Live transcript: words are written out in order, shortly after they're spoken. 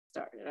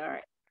started. All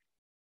right.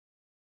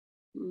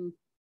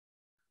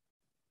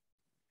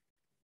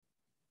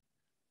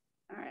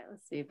 All right,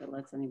 let's see if it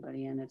lets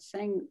anybody in. It's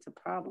saying it's a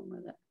problem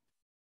with it.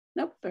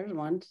 Nope, there's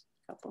one,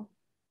 couple.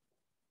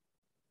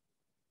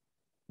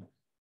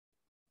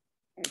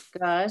 There's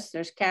Gus,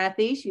 there's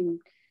Kathy. She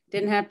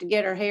didn't have to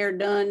get her hair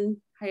done,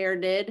 hair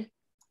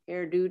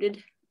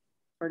duded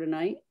for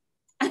tonight.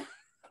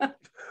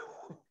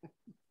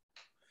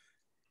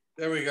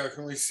 There we go.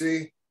 Can we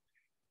see?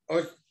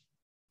 Oh,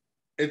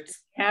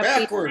 it's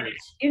backwards.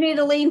 You need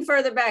to lean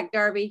further back,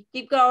 Darby.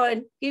 Keep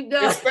going. Keep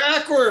going. It's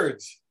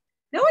backwards.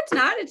 No, it's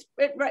not. It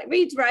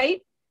reads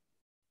right.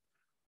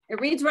 It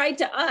reads right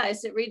to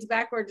us. It reads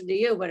backwards to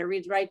you, but it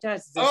reads right to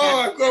us.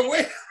 Oh, I'm going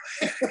way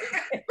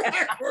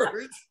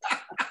backwards.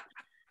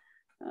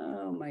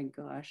 Oh my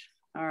gosh.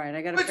 All right,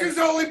 I got to. Which is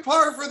only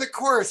par for the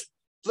course.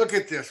 Look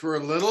at this. We're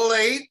a little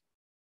late,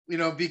 you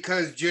know,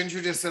 because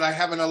Ginger just said I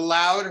haven't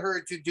allowed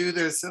her to do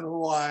this in a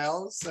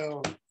while.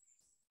 So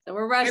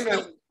we're rushing,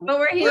 but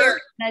we're here.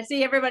 And I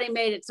see everybody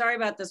made it. Sorry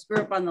about the screw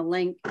up on the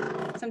link.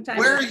 Sometimes.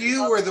 Where are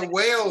you where the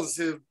whales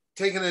have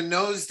taken a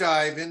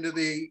nosedive into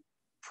the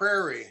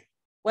prairie?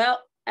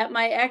 Well, at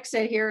my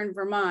exit here in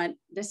Vermont,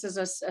 this is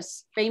a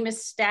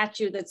famous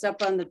statue that's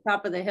up on the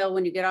top of the hill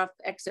when you get off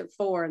exit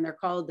 4, and they're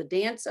called the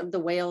Dance of the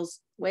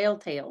Whale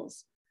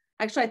Tails.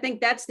 Actually, I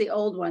think that's the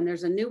old one.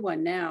 There's a new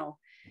one now.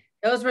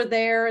 Those were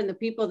there, and the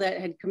people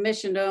that had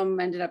commissioned them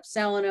ended up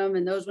selling them,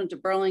 and those went to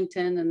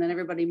Burlington, and then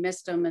everybody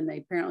missed them, and they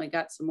apparently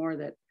got some more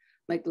that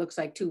like looks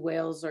like 2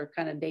 whales are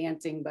kind of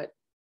dancing, but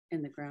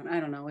in the ground. I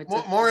don't know. It's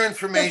more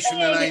information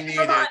than I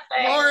needed.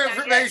 More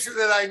information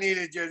than I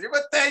needed, Ginger.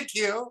 But thank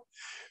you.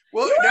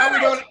 Well, now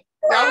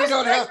we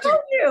don't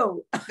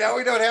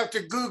have to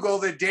Google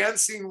the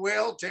dancing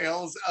whale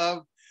tails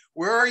of.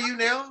 Where are you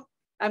now?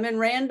 I'm in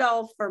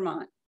Randolph,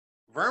 Vermont.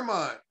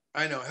 Vermont.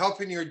 I know,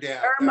 helping your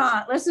dad.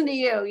 Vermont. Listen to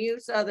you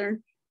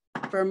Southern.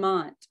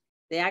 Vermont.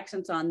 The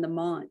accent's on the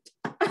Mont.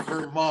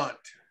 Vermont.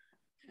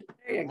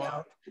 There you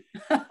go.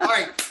 All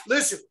right,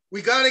 listen,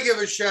 we got to give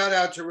a shout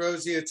out to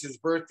Rosie. It's his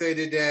birthday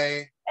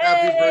today.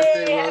 Happy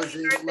birthday,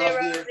 Rosie. Happy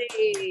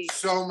birthday, Love you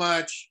so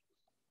much.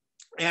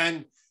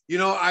 And, you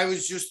know, I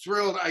was just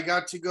thrilled. I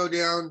got to go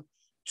down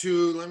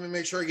to, let me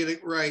make sure I get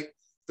it right,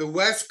 the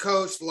West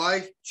Coast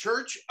Life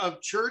Church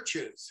of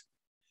Churches.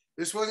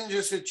 This wasn't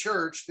just a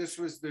church. This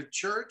was the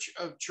Church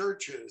of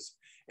Churches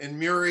in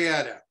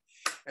Murrieta.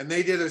 And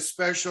they did a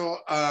special,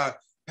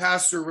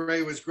 Pastor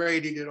Ray was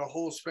great. He did a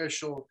whole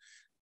special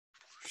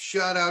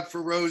shout out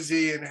for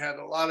Rosie and had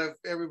a lot of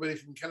everybody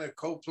from Kenneth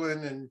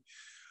Copeland and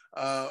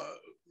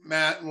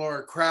Matt and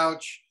Laura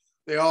Crouch.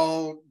 They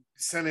all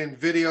sent in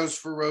videos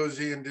for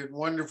Rosie and did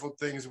wonderful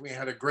things. We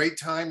had a great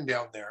time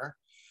down there.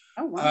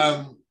 Oh,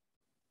 wow.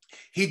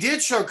 He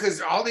did show,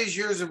 because all these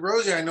years of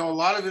Rosie, I know a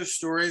lot of his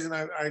stories,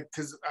 and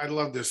because I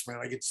love this man.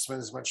 I get to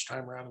spend as much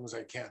time around him as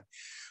I can.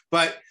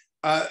 But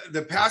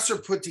the pastor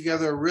put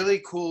together a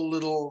really cool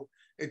little,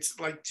 it's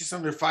like just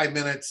under 5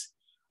 minutes,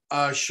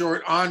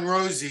 short on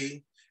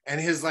Rosie and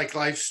his like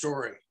life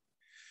story.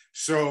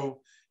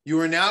 So you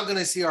are now going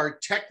to see our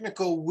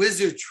technical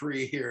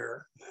wizardry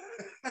here.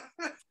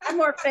 Have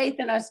more faith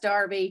in us,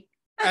 Darby.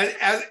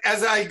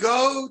 as I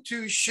go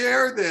to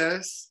share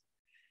this,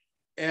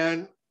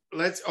 and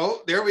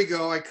oh, there we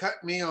go. I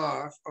cut me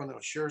off. Oh no,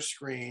 share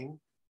screen.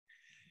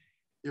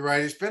 You're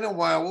right. It's been a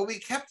while. Well, we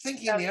kept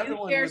thinking the other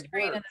one share would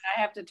screen, work. and then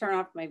I have to turn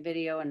off my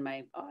video and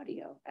my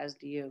audio, as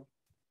do you.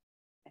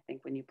 I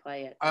think when you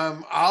play it.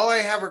 All I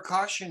have are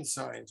caution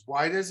signs.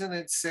 Why doesn't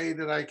it say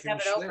that I can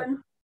share?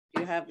 Open?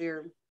 Do you have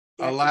your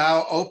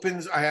allow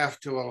opens? I have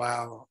to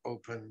allow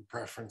open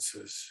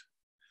preferences.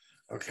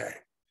 Okay.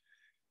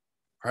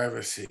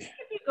 Privacy.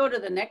 If you go to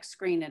the next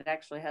screen, it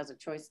actually has a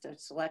choice to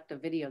select a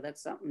video.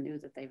 That's something new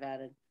that they've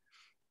added.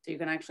 So you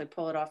can actually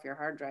pull it off your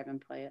hard drive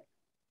and play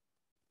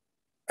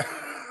it.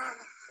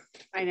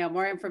 I know,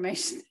 more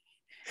information.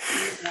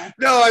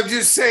 No, I'm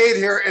just saying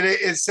here, and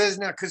it says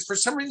now, because for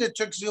some reason it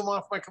took Zoom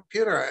off my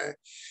computer.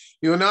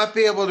 You will not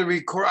be able to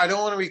record. I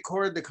don't want to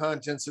record the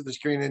contents of the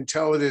screen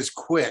until it is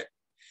quit.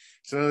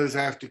 So in other words,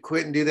 I have to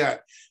quit and do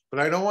that. But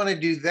I don't want to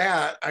do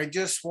that. I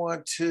just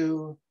want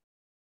to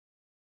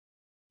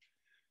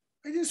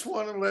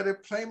let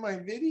it play my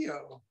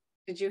video.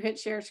 Did you hit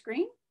share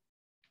screen?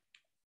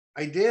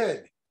 I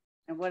did.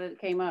 And what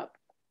came up?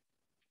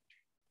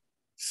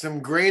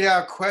 Some grayed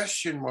out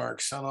question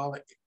marks on all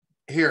the.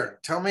 Here,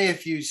 tell me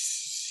if you,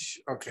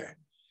 okay.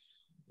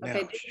 Now.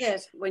 Okay, do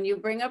this. When you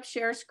bring up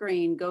share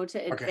screen, go to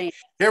advanced. Okay.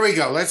 Here we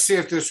go. Let's see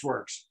if this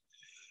works.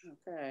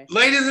 Okay.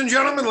 Ladies and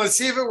gentlemen, let's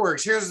see if it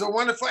works. Here's the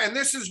wonderful, and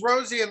this is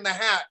Rosie in the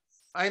hat.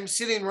 I'm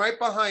sitting right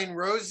behind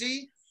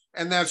Rosie,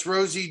 and that's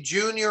Rosie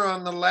Jr.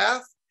 on the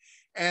left.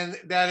 And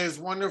that is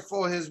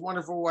wonderful, his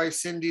wonderful wife,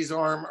 Cindy's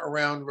arm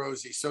around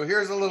Rosie. So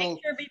here's a little.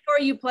 Make sure before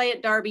you play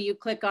it, Darby, you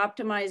click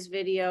optimize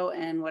video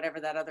and whatever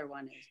that other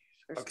one is.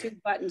 There's 2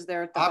 buttons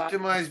there at the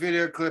bottom. Optimize bottom.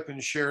 Video clip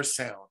and share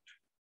sound.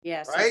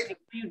 Yes. Right? So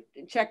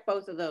you check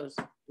both of those.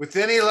 With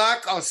any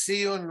luck, I'll see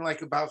you in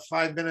like about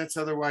 5 minutes.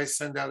 Otherwise,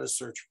 send out a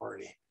search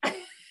party.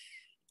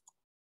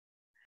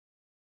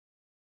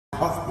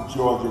 Cuthbert,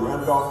 Georgia,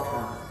 Randolph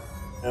County.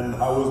 And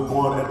I was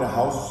born at the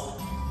house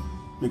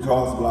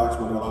because blacks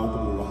weren't allowed to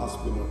go to the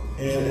hospital.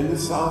 And in the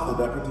South at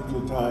that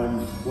particular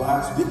time,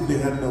 blacks, they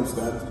had no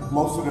status.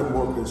 Most of them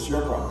worked as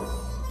sharecroppers.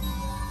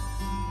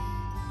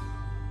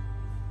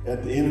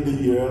 At the end of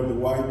the year, the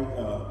white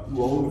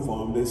who owned the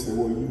farm, they said,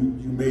 well,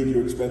 you made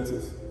your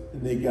expenses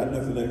and they got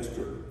nothing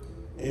extra.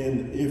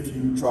 And if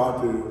you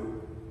tried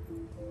to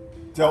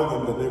tell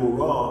them that they were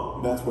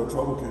wrong, that's where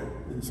trouble came.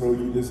 And so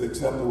you just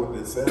accepted what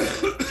they said.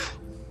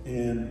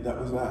 And that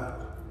was that.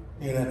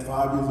 And at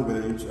 5 years of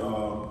age,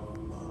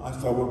 I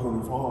started working on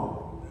the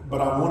farm.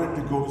 But I wanted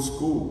to go to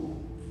school.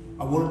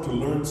 I wanted to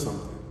learn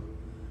something.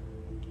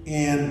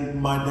 And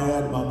my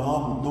dad, my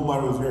mom,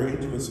 nobody was very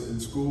interested in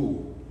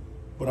school.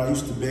 But I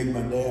used to beg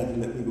my dad to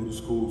let me go to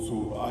school.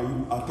 So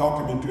I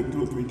talked him into it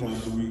 2 or 3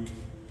 times a week.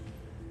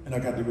 And I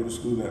got to go to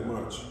school that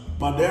much.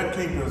 My dad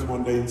came to us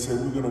one day and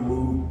said, we're gonna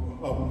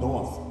move up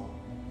north.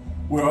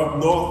 Where up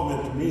north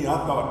meant to me, I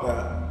thought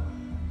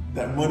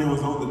that money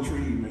was on the tree,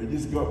 man.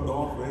 Just go up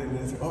north, man. And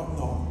they said, up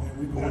north, man,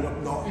 we're going up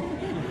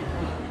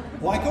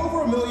north. Like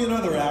over 1 million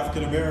other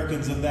African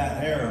Americans of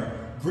that era,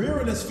 Greer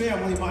and his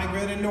family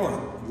migrated north,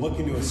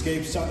 looking to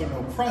escape Southern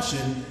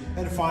oppression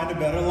and find a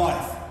better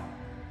life.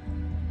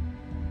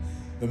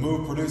 The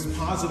move produced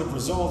positive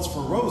results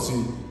for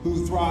Rosie,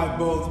 who thrived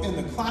both in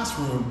the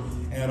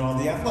classroom and on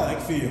the athletic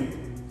field.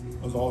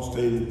 I was all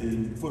state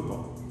in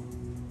football.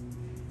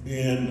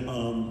 And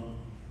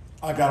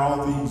I got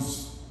all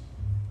these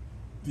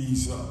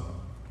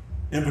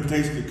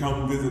invitations to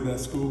come visit their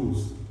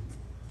schools.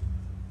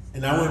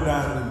 And I went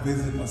down and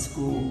visited a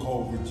school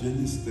called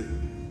Virginia State.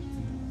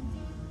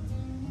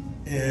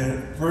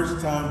 And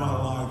first time in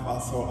my life I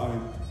saw a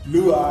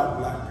blue-eyed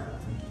black girl.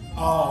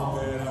 Oh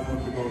man, I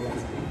wanted to go to that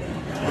school.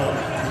 But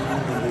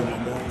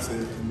my dad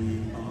said to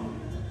me,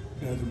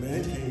 as a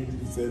man came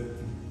and said,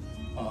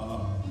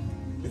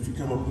 if you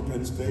come up to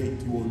Penn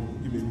State, you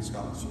want to give me a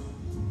scholarship.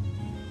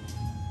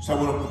 So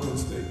I went up to Penn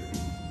State.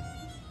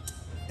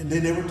 And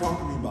they never talked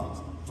to me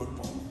about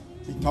football.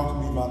 They talked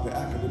to me about the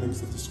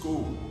academics of the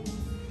school.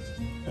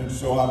 And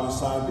so I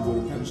decided to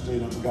go to Penn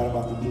State. I forgot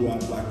about the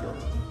blue-eyed black girl.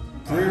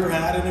 Greer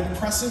had an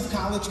impressive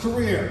college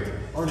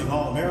career, earning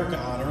All-America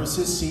honors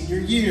his senior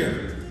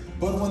year.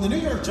 But when the New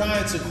York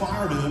Giants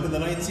acquired him in the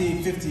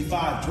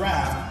 1955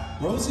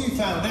 draft, Rosie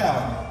found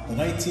out the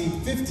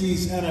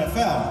 1950s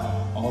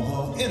NFL,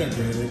 although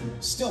integrated,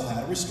 still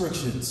had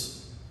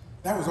restrictions.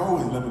 That was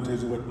always a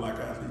limitation what black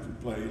athletes would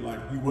play. Like,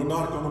 you were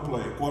not going to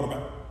play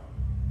quarterback.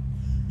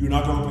 You're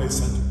not going to play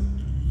center.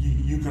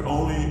 You could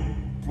only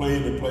play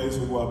in the places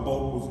where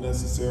bulk was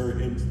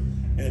necessary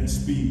and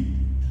speed.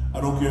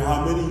 I don't care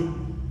how many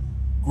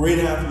great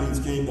athletes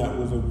came that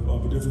was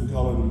of a different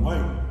color than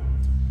white.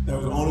 There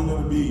was only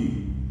going to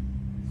be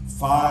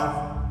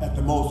 5 at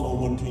the most on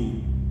one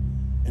team.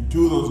 And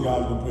 2 of those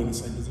guys were playing the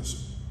same position.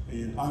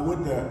 And I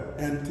went there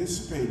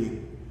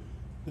anticipating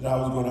that I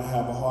was going to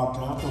have a hard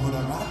time. But when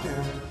I got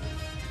there,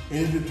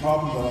 any of the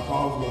problems that I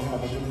thought I was going to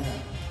have, I didn't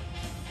have.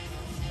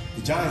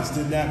 The Giants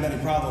didn't have many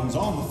problems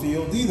on the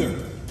field either.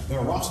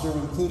 Their roster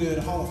included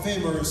Hall of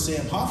Famers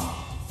Sam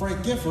Huff,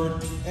 Frank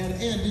Gifford, and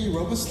Andy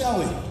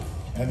Robustelli.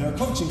 And their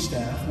coaching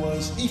staff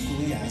was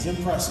equally as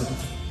impressive.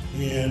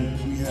 And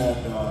we had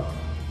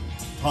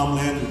Tom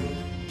Landry,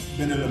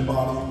 Benny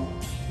Lombardi.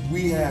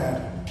 We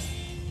had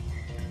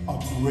a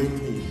great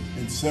team.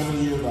 In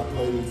 7 years, I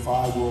played in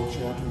 5 world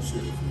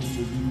championships, which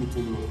is equal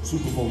to the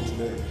Super Bowl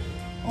today.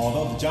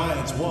 Although the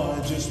Giants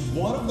won just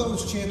one of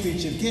those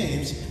championship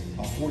games,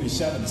 a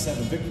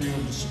 47-7 victory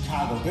over the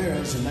Chicago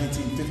Bears in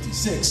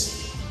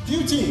 1956,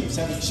 few teams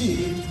have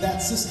achieved that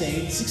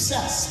sustained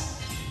success.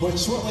 But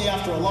shortly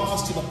after a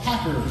loss to the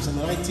Packers in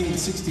the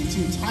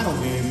 1962 title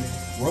game,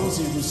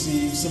 Rosie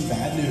received some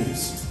bad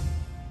news.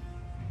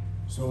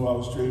 So I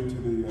was traded to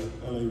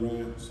the LA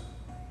Rams.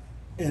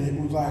 And it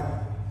was like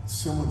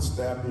someone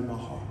stabbed me in my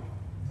heart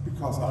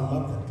because I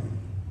loved that team.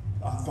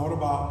 I thought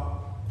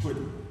about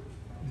quitting,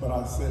 but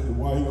I said,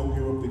 why you don't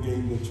give up the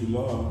game that you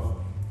love?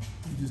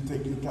 You just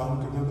take your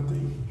talent to another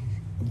team.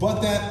 But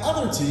that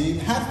other team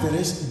had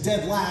finished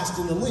dead last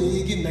in the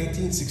league in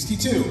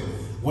 1962,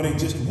 winning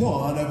just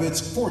one of its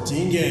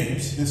 14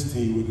 games. This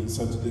team was in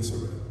such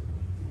disarray.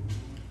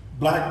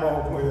 Black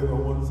ball players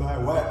on one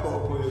side, white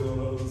ball players on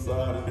the other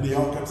side, and they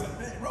all kept saying,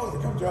 man, Rosie,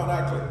 come join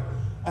our club.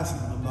 I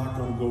said, I'm not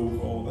going to go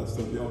with all that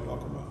stuff y'all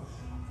talking about.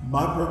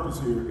 My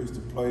purpose here is to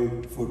play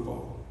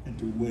football and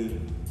to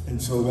win.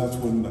 And so that's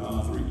when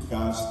 3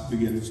 guys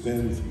began to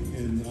stand with me,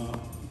 and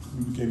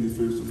we became the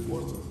first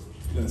enforcer.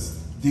 That's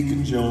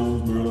Deacon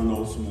Jones, Merlin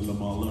Olsen, and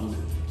Lamar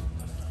London.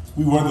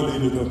 We were the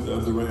leaders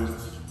of the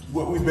Rams.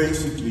 What we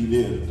basically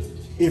did,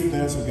 if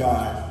there's a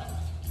guy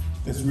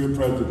that's real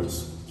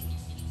prejudiced,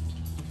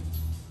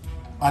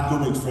 I'd go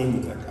make friends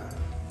with that guy.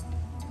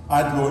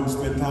 I'd go and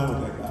spend time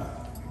with that guy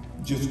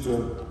just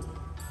to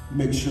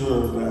make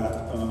sure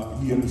that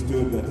he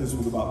understood that this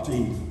was about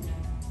team,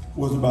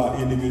 was about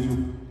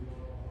individual,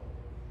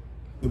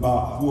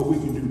 about what we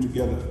can do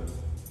together.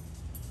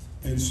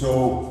 And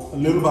so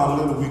little by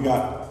little we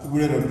got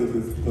rid of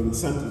the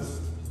centers.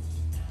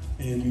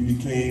 and we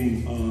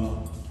became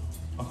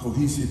a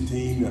cohesive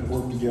team that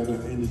worked together,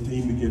 and the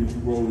team began to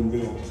grow and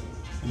build,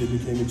 and it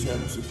became a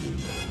championship team.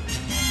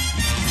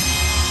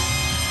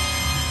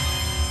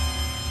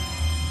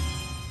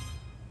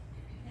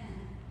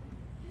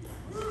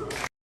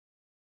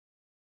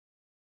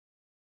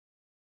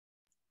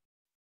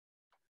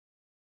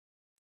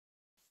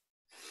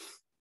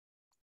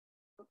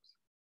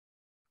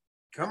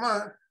 Come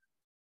on.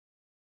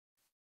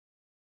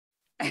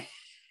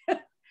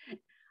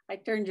 I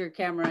turned your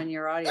camera on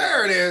your audio.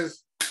 There it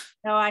is.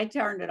 No, I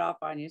turned it off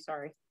on you.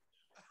 Sorry.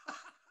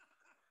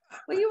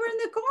 Well, you were in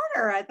the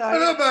corner. I thought. I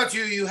don't know about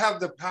you. You have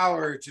the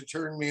power to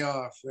turn me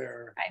off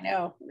there. I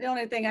know. The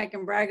only thing I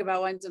can brag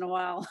about once in a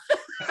while.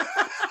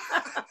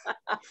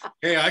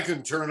 Hey, I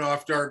can turn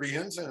off Darby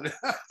Hinton.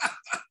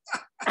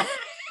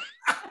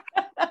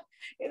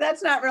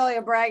 That's not really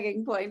a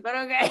bragging point, but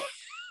okay.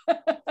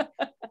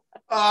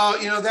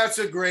 You know, that's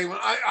a great one.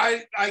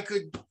 I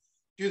could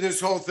do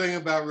this whole thing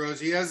about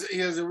Rosie. He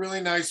has a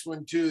really nice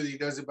one too that he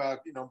does about,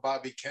 you know,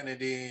 Bobby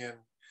Kennedy, and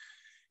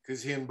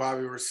because he and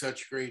Bobby were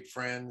such great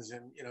friends,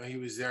 and you know, he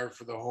was there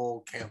for the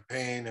whole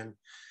campaign,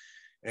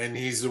 and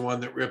he's the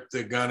one that ripped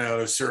the gun out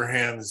of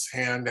Sirhan's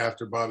hand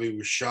after Bobby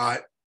was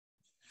shot.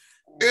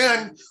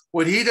 And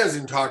what he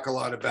doesn't talk a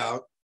lot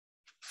about,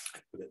 I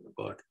put it in the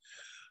book,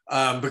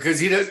 because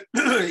he does,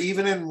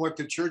 even in what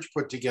the church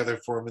put together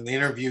for him in the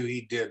interview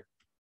he did,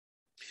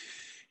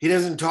 he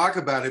doesn't talk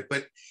about it,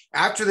 but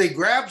after they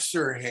grabbed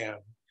Sirhan,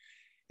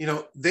 you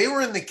know, they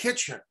were in the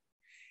kitchen.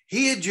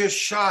 He had just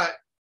shot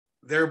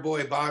their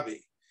boy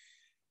Bobby.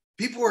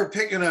 People were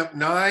picking up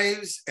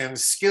knives and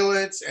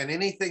skillets and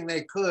anything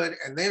they could,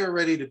 and they were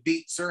ready to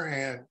beat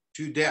Sirhan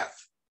to death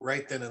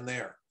right then and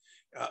there,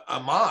 a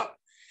mob.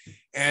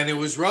 And it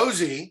was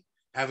Rosie,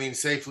 having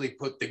safely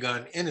put the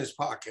gun in his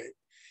pocket,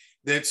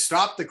 that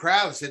stopped the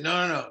crowd and said,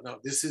 no,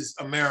 this is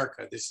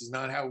America. This is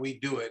not how we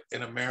do it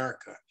in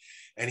America.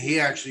 And he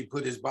actually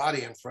put his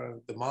body in front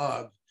of the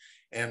mob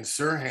and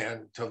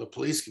Sirhan until the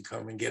police could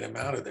come and get him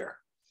out of there.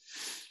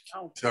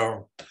 Oh.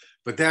 So,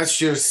 but that's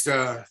just,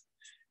 you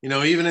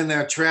know, even in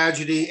that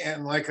tragedy.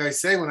 And like I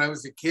say, when I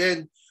was a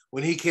kid,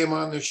 when he came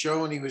on the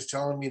show and he was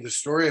telling me the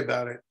story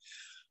about it,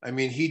 I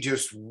mean, he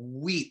just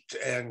wept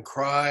and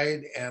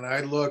cried. And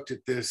I looked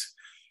at this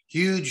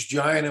huge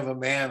giant of a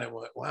man and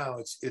went, wow,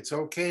 it's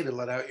okay to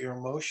let out your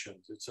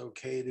emotions. It's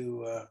okay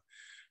to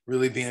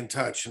really be in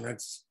touch. And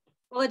that's.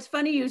 Well, it's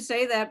funny you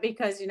say that,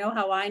 because you know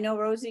how I know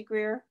Rosie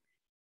Greer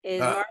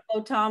is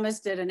Marlo Thomas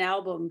did an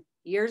album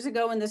years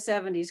ago in the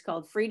 70s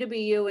called Free to Be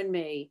You and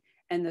Me.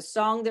 And the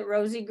song that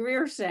Rosie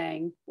Greer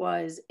sang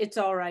was It's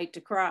All Right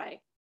to Cry.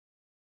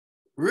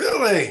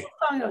 Really? The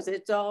song goes,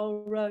 it's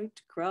all right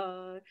to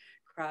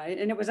cry.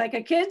 And it was like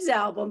a kid's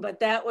album,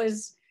 but that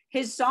was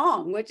his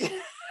song, which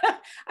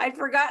I'd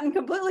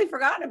completely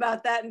forgotten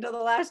about that until the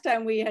last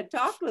time we had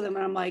talked with him.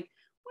 And I'm like,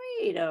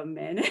 wait a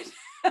minute.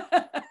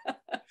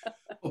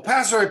 Well,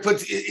 Pastor,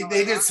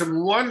 they did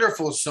some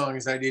wonderful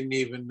songs I didn't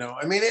even know.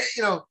 I mean,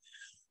 you know,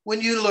 when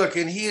you look,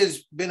 and he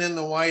has been in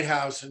the White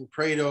House and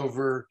prayed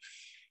over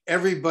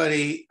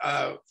everybody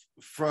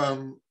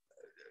from,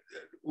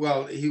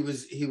 well, he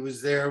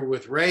was there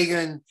with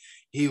Reagan.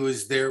 He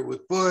was there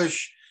with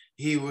Bush.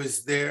 He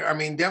was there. I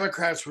mean,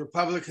 Democrats,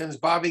 Republicans,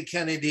 Bobby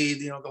Kennedy,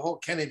 you know, the whole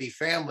Kennedy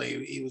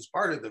family, he was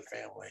part of the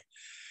family.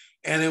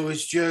 And it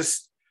was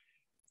just,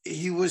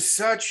 he was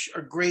such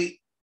a great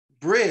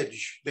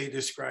bridge, they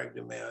described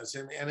him as.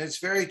 And it's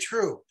very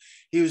true.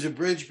 He was a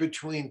bridge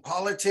between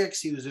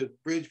politics. He was a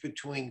bridge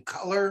between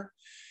color.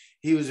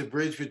 He was a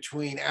bridge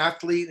between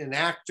athlete and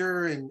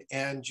actor,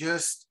 and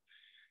just,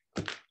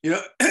 you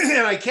know,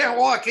 and I can't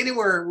walk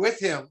anywhere with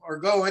him or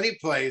go any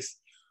place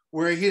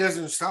where he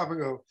doesn't stop and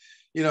go,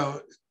 you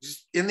know,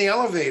 just in the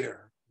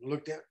elevator,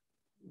 looked at,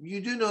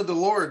 you do know the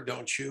Lord,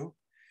 don't you?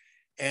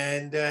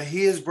 And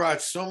he has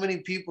brought so many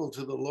people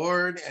to the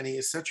Lord, and he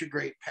is such a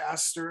great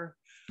pastor.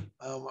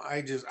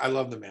 I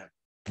love the man.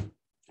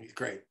 He's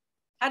great.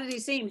 How did he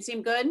seem?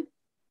 Seem good?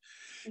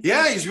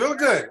 Yeah, he's real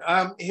good.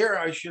 Here,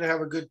 I should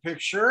have a good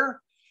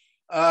picture.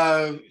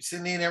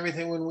 Cindy and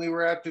everything when we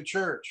were at the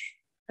church.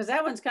 Because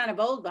that one's kind of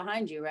old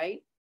behind you,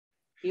 right?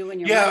 You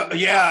and your mom.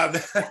 Yeah.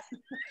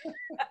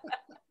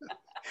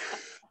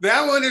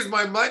 That one is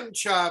my mutton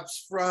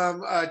chops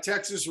from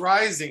Texas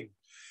Rising.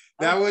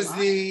 That was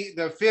the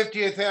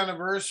 50th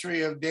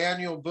anniversary of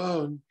Daniel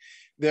Boone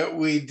that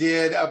we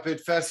did up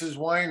at Fess's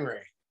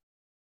Winery.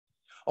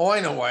 Oh,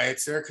 I know why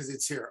it's there, because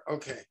it's here.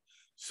 Okay,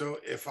 so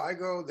if I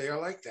go there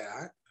like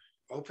that,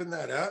 open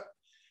that up,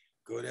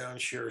 go down,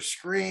 share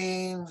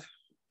screen,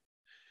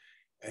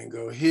 and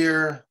go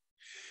here.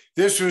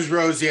 This was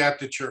Rosie at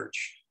the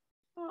church.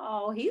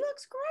 Oh, he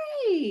looks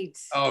great.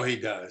 Oh, he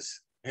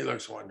does. He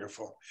looks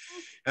wonderful.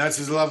 And that's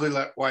his lovely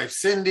wife,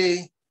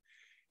 Cindy.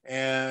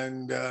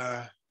 And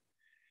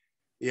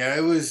yeah,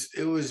 it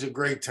was a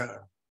great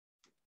time.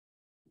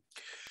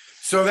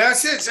 So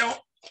that's it. So,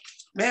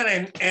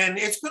 man, and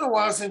it's been a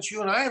while since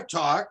you and I have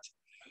talked.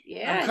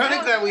 Yeah. I'm kind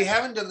of glad we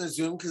haven't done the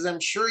Zoom, because I'm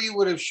sure you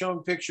would have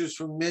shown pictures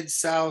from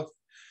MidSouth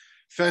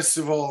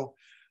Festival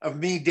of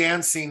me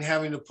dancing,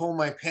 having to pull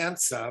my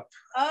pants up.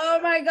 Oh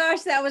my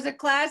gosh, that was a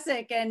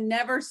classic, and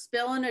never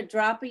spilling a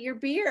drop of your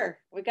beer.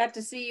 We got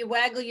to see you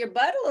waggle your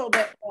butt a little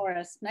bit for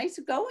us. Nice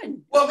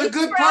going. Well, the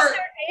good You were part. out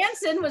there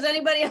dancing. Was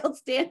anybody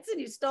else dancing?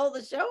 You stole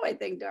the show, I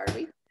think,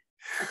 Darby.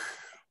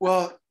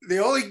 Well, the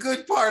only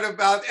good part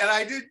about, and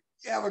I did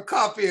have a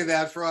copy of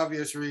that for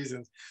obvious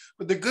reasons,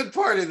 but the good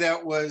part of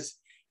that was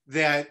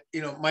that,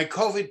 you know, my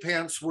COVID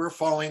pants were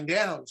falling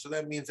down. So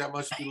that means I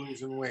must be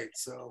losing weight.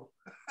 So.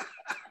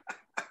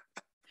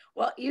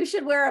 Well, you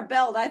should wear a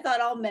belt. I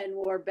thought all men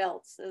wore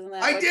belts. Isn't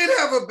that? I did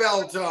have a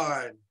belt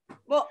on.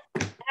 Well,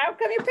 how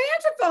come your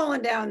pants are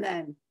falling down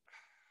then?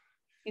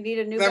 You need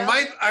a new belt?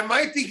 I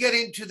might be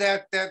getting to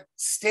that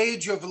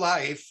stage of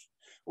life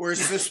where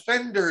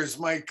suspenders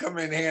might come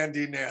in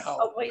handy now.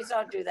 Oh, please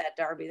don't do that,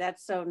 Darby.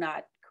 That's so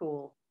not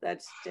cool.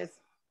 That's just,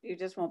 you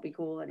just won't be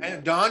cool anymore.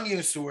 And Don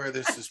used to wear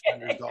the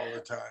suspenders all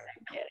the time.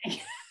 I'm kidding.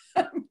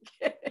 I'm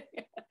kidding.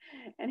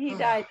 And he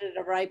died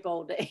at a ripe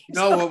old age.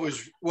 No,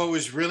 what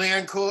was really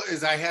uncool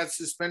is I had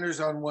suspenders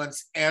on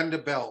once and a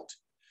belt.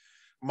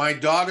 My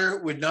daughter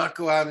would not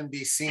go out and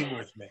be seen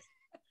with me.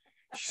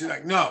 She's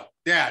like, no,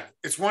 Dad,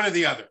 it's one or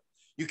the other.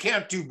 You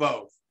can't do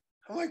both.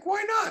 I'm like,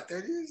 why not?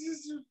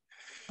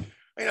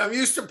 I'm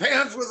used to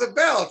pants with a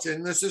belt,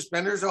 and the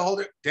suspenders are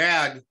holding.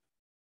 Dad,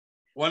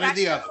 one or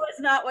the other.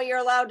 It's not what you're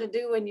allowed to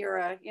do when you're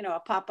a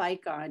pop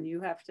icon. You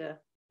have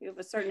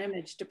a certain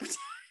image to protect.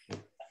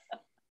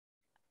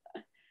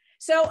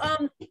 So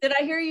did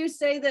I hear you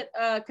say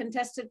that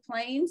contested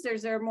planes,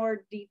 there's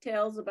more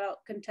details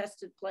about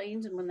contested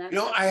planes and when that's?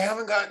 I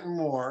haven't gotten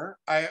more.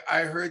 I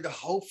heard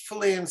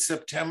hopefully in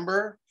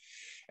September,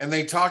 and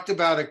they talked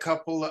about a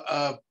couple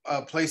of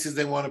places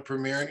they want to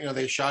premiere it.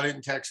 They shot it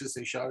in Texas,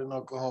 they shot it in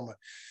Oklahoma.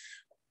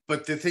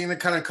 But the thing that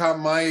kind of caught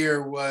my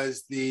ear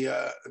was the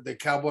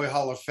Cowboy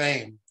Hall of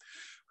Fame,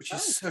 which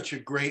is such a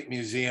great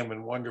museum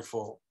and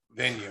wonderful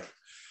venue,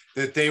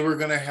 that they were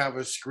going to have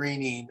a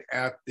screening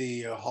at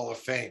the Hall of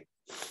Fame.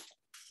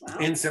 Wow.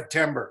 In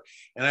September.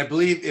 And I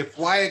believe if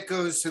Wyatt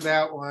goes to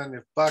that one,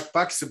 if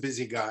Buck's a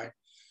busy guy,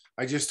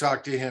 I just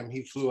talked to him,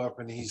 he flew up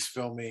and he's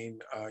filming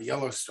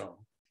Yellowstone.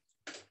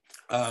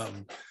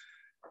 But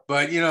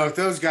if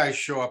those guys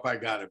show up, I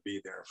gotta be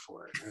there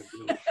for it.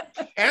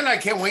 And I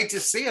can't wait to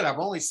see it. I've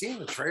only seen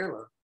the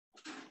trailer.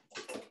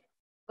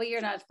 Well, you're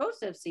not supposed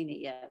to have seen it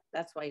yet.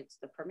 That's why it's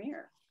the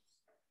premiere.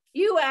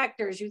 You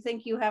actors, you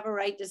think you have a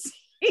right to see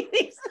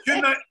these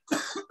things.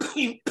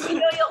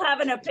 You'll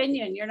have an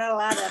opinion. You're not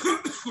allowed to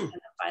in the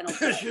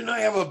final. Shouldn't I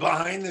have a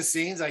behind the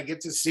scenes? I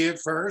get to see it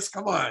first.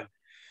 Come on.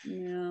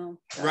 No.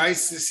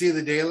 Rice to see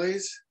the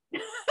dailies.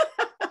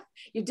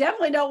 You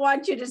definitely don't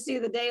want you to see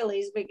the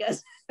dailies,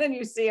 because then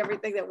you see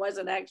everything that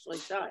wasn't actually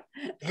shot.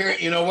 Here,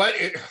 you know what?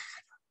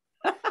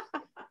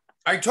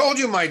 I told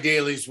you my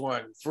dailies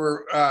one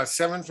for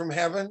Seven from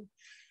Heaven.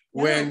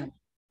 When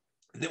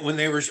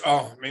they were,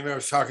 maybe I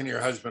was talking to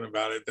your husband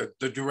about it,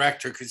 the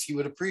director, because he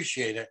would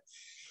appreciate it.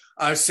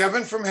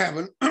 Seven from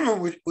Heaven,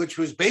 which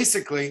was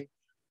basically,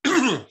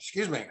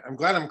 excuse me, I'm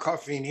glad I'm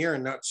coughing here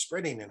and not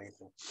spreading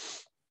anything.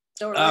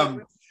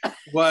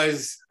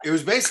 It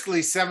was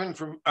basically seven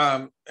from,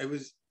 it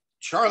was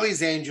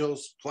Charlie's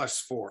Angels plus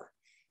 4.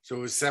 So it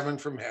was Seven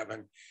from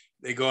Heaven.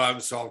 They go out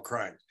and solve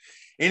crimes.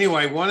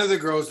 Anyway, one of the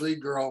girls,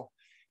 lead girl,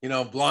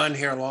 blonde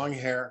hair, long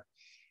hair,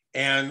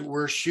 and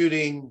we're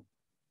shooting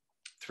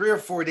 3 or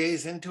 4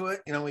 days into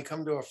it. We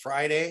come to a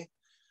Friday,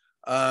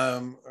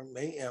 and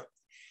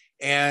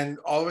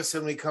all of a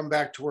sudden we come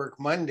back to work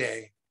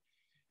Monday,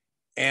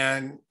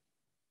 and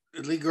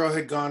the lead girl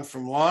had gone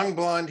from long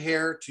blonde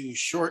hair to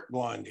short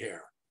blonde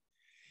hair.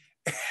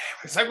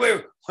 It's like,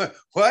 wait,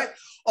 what?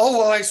 Oh,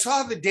 well, I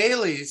saw the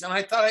dailies and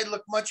I thought I'd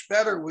look much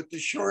better with the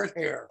short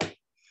hair.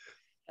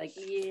 Like,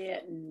 yeah,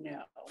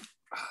 no.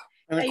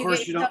 And of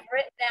course, written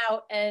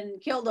out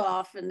and killed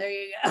off, and there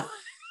you go.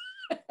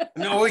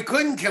 No, we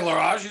couldn't kill her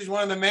off. She's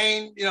one of the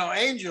main,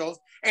 angels.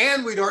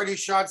 And we'd already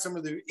shot some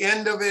of the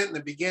end of it in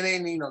the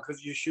beginning,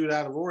 because you shoot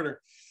out of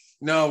order.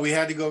 No, we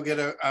had to go get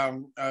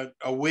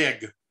a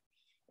wig.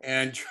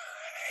 And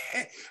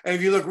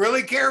if you look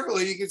really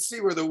carefully, you can see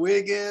where the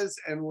wig is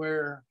and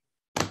where.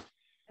 I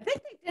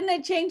think didn't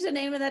they change the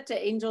name of that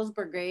to Angels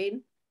Brigade?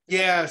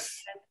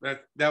 Yes,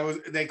 that was,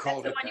 they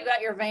called it. The one you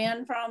got your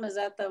van from? Is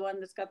that the one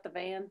that's got the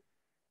van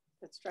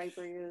that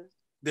Stryper used?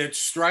 That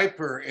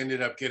Stryper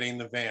ended up getting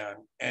the van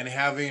and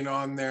having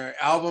on their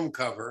album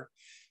cover.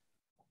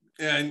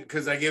 And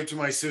because I gave it to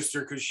my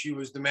sister because she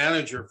was the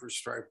manager for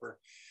Stryper.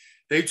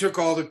 They took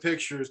all the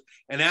pictures,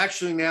 and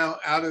actually now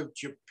out of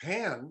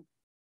Japan,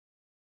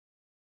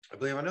 I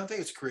don't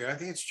think it's Korea, I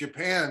think it's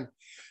Japan,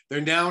 they're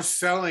now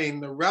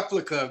selling the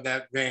replica of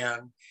that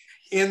van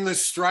in the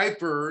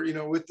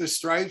Stryper, with the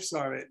stripes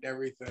on it and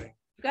everything.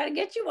 You got to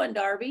get you one,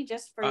 Darby,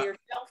 just for your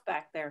shelf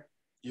back there.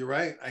 You're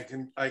right. I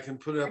can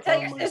put it up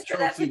on my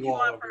trophy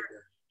wall over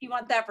here. You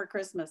want that for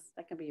Christmas?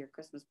 That can be your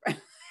Christmas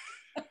present.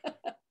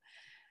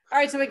 All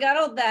right, so we got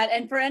all that.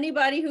 And for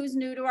anybody who's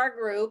new to our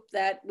group,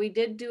 that we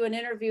did do an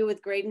interview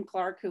with Graydon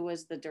Clark, who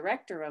was the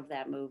director of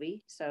that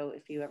movie. So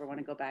if you ever want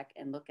to go back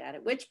and look at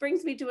it, which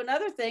brings me to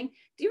another thing.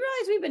 Do you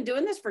realize we've been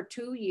doing this for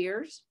 2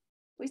 years?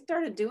 We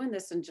started doing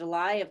this in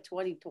July of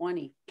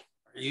 2020.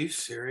 Are you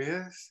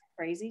serious?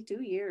 Crazy,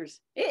 2 years.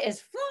 It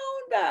has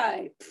flown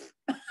by.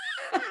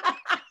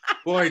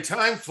 Boy,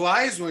 time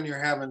flies when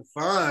you're having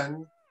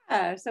fun.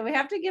 So we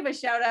have to give a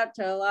shout out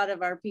to a lot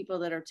of our people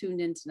that are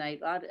tuned in tonight.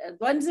 A lot of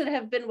ones that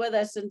have been with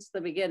us since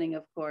the beginning,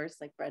 of course,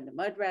 like Brenda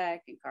Mudrack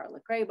and Carla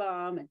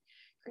Craybaum and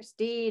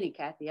Christine and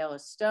Kathy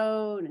Ellis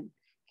Stone and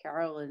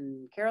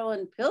Carolyn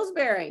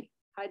Pillsbury.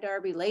 Hi,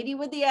 Darby, lady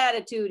with the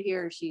attitude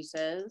here, she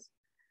says.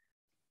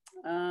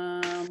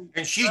 And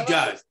she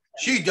does.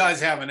 She does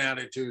have an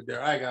attitude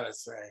there, I gotta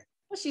say.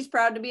 Well, she's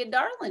proud to be a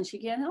darling. She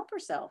can't help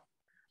herself.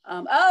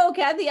 Oh,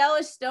 Kathy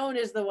Ellis Stone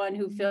is the one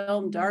who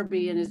filmed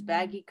Darby in his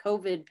baggy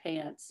COVID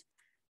pants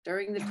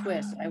during the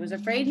twist. I was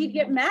afraid he'd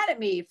get mad at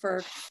me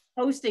for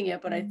posting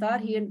it, but I thought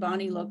he and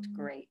Bonnie looked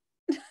great.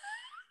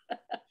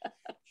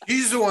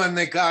 She's the one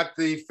that got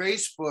the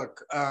Facebook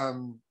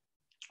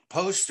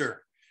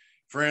poster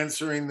for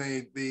answering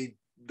the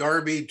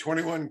Darby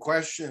 21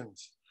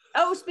 questions.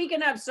 Oh,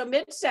 speaking of, so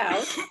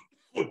MidSouth.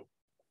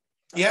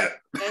 Yeah.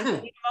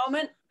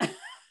 Moment.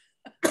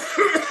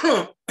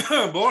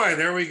 Boy,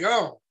 there we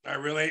go. I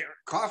really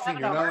coughing.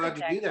 You're not allowed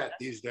to do that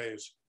these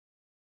days.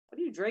 What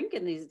are you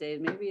drinking these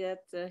days? Maybe that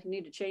you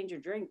need to change your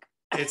drink.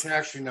 It's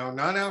actually no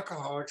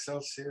non-alcoholic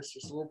Celsius.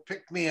 Just a little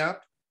pick me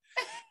up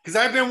because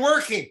I've been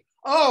working.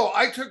 Oh,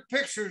 I took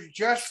pictures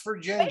just for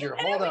Ginger.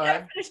 Hold on.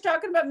 I finished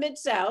talking about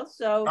MidSouth.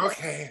 So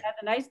okay, you had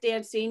a nice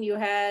dance scene. You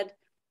had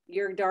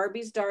your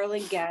Darby's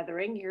Darling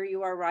gathering. Here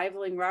you are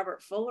rivaling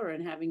Robert Fuller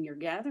and having your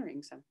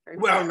gatherings.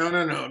 Well,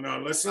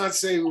 no. Let's not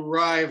say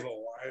rival.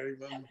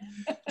 I'm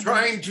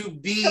trying to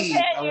be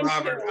a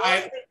Robert.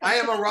 I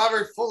am a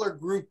Robert Fuller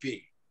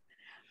groupie.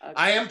 Okay.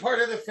 I am part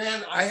of the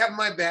fan. I have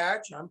my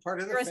badge. I'm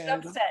part of the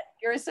fan.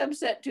 You're a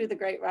subset to the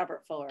great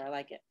Robert Fuller. I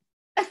like it.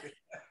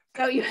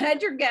 So you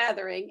had your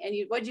gathering, and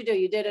what'd you do?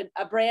 You did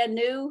a brand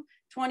new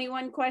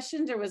 21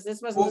 questions, or was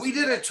this? Well, we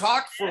did a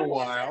talk for a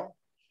while.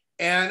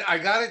 And I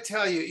got to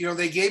tell you,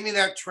 they gave me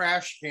that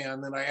trash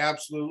can that I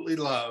absolutely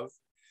love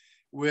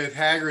with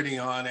Haggerty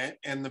on it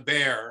and the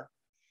bear.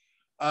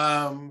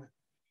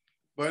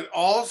 But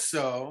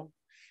also,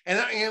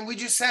 and we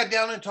just sat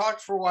down and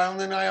talked for a while. And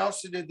then I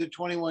also did the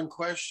 21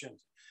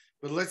 questions.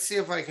 But let's see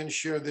if I can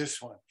share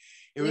this one.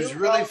 It was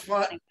really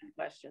fun.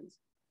 Questions.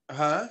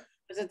 Huh?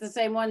 Was it the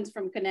same ones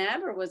from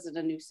Kanab or was it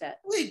a new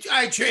set?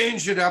 I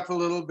changed it up a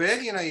little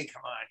bit. You come on,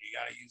 you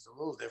got to use a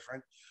little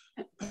different.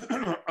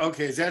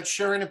 Okay, is that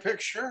sharing a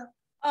picture?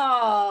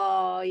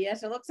 Oh,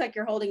 yes. It looks like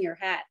you're holding your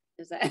hat.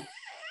 Is that?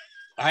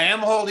 I am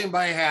holding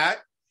my hat.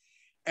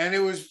 And it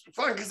was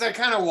fun because I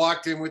kind of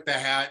walked in with the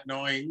hat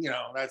knowing,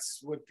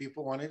 that's what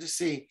people wanted to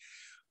see.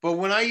 But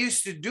when I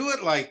used to do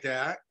it like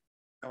that,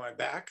 am I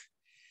back?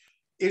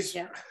 If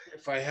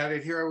I had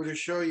it here, I would have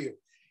shown you.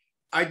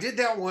 I did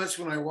that once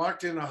when I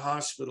walked in a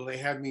hospital. They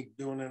had me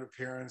doing an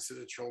appearance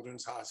at a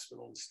children's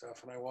hospital and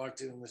stuff. And I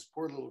walked in and this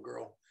poor little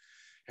girl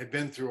had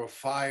been through a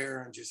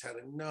fire and just had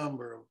a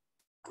number of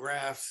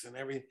grafts and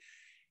everything.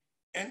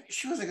 And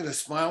she wasn't going to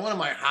smile. What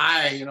am I?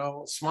 Hi,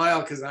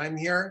 smile because I'm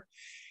here.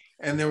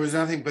 And there was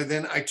nothing. But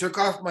then I took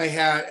off my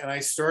hat and I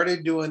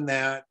started doing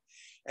that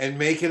and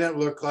making it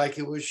look like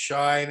it was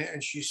shy.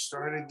 And she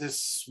started to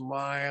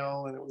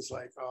smile. And it was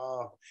like,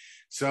 oh.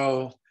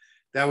 So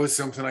that was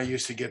something I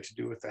used to get to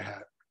do with the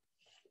hat.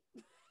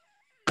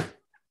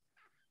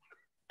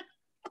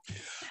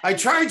 I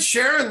tried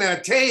sharing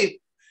that tape.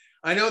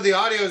 I know the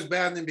audio is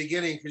bad in the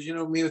beginning because,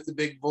 me with the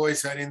big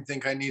voice, I didn't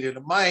think I needed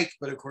a mic,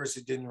 but of course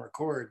it didn't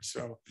record.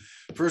 So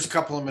first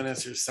couple of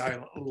minutes are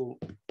silent, a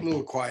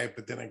little quiet,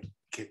 but then it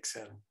kicks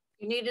in.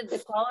 You needed the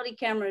quality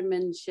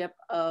cameramanship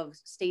of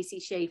Stacy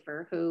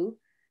Schaefer, who,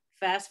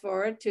 fast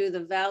forward to the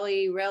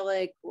Valley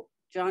Relic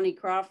Johnny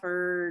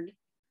Crawford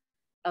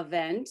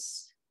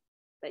events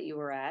that you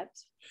were at.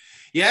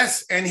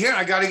 Yes, and here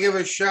I got to give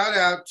a shout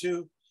out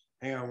to,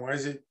 hang on, why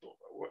is it,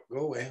 go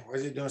away, why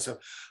is it doing so?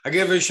 I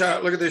give it a shout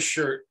out, look at this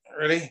shirt,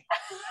 ready?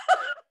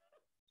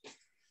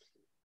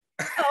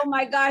 Oh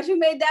my gosh, who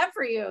made that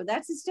for you?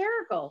 That's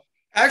hysterical.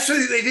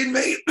 Actually, they didn't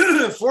make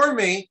it for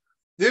me.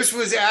 This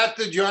was at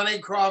the Johnny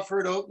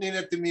Crawford opening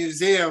at the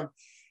museum.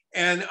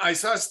 And I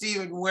saw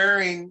Steven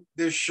wearing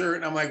this shirt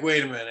and I'm like,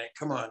 wait a minute,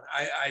 come on.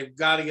 I've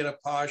got to get a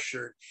paw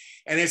shirt.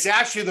 And it's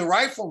actually the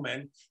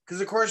rifleman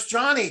because of course,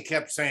 Johnny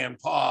kept saying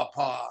paw,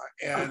 paw.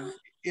 And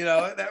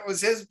that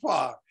was his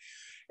paw.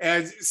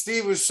 And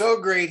Steve was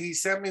so great. He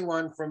sent me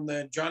one from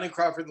the Johnny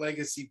Crawford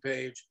Legacy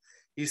page.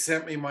 He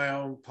sent me my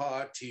own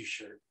paw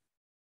t-shirt.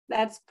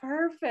 That's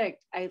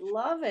perfect. I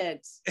love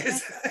it.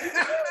 Isn't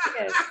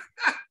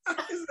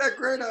that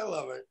great? I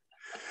love it.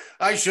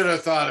 I should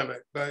have thought of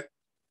it, but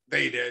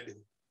they did.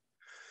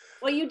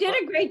 Well, you did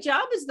a great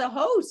job as the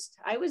host.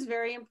 I was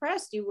very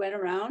impressed. You went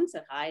around,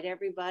 said hi to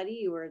everybody.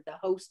 You were the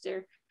host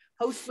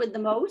with the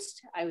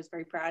most. I was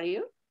very proud of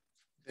you.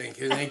 Thank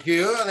you.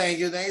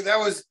 That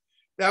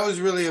that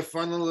was really a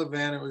fun little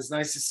event. It was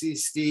nice to see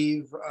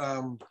Steve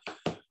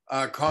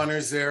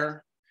Connors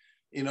there,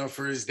 you know,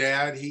 for his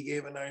dad. He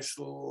gave a nice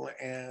little,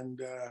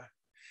 and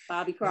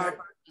Bobby Crawford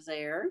was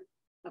there.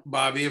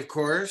 Bobby, of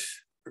course,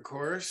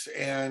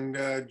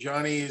 and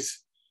Johnny's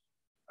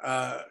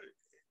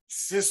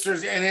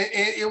sisters, and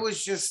it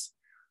was just,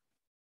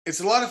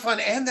 it's a lot of fun,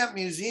 and that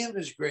museum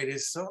is great.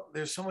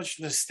 There's so much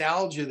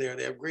nostalgia there.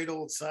 They have great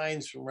old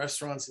signs from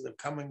restaurants that have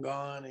come and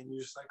gone, and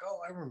you're just like, oh,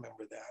 I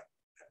remember that.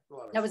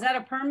 Now, was that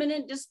a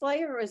permanent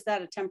display or is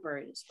that a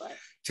temporary display?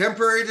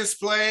 Temporary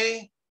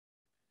display,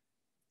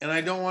 and I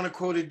don't want to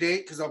quote a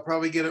date because I'll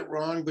probably get it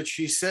wrong, but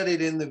she said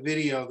it in the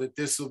video that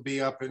this will be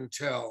up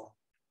until.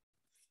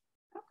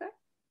 Okay.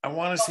 I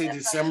want to say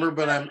December,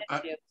 but I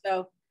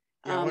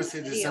want to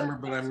say December,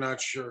 but I'm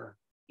not sure.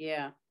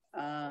 Yeah.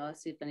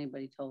 Let's see if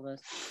anybody told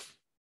us.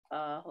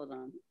 Hold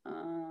on.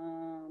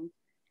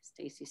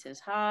 Stacy says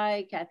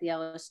hi. Kathy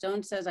Alice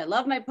Stone says, I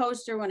love my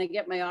poster. When I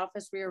get my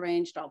office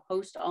rearranged, I'll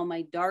post all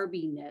my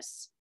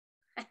Darby-ness.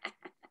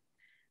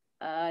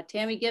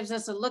 Tammy gives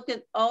us a look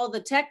at all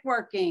the tech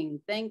working.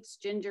 Thanks,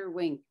 Ginger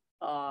Wink.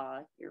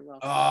 You're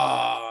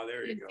welcome.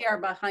 There you go. Our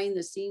behind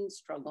the scenes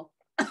struggle.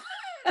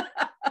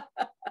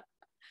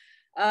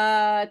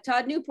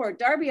 Todd Newport,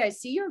 Darby, I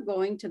see you're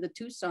going to the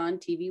Tucson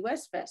TV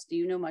WestFest. Do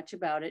you know much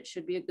about it?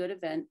 Should be a good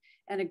event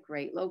and a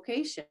great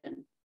location.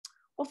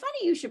 Well,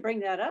 funny you should bring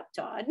that up,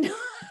 Todd.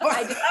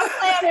 I did not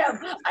plant him.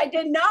 I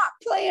did not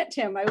plant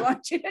him. I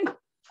want you to know.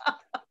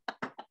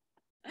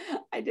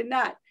 I did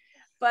not.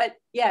 But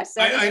yes,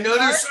 I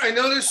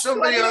noticed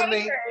somebody on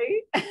the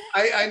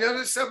I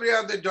noticed somebody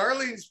on the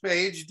Darlings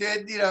page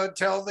did, you know,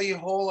 tell the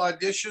whole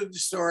audition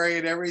story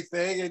and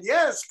everything. And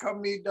yes, come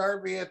meet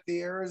Darby at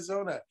the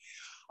Arizona.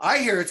 I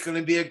hear it's going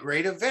to be a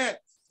great event.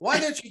 Why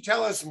don't you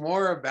tell us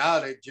more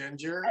about it,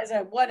 Ginger? As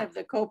one of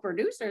the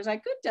co-producers, I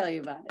could tell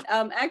you about it.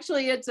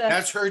 Actually,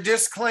 that's her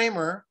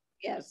disclaimer.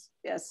 Yes.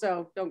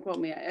 So don't quote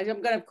me. I'm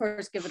going to, of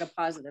course, give it a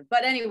positive.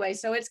 But anyway,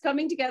 so it's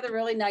coming together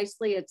really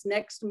nicely. It's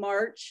next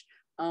March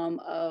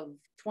of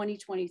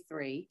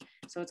 2023.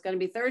 So it's going to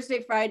be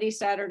Thursday, Friday,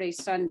 Saturday,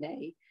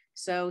 Sunday.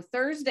 So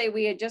Thursday,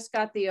 we had just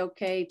got the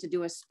okay to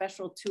do a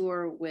special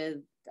tour with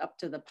up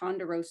to the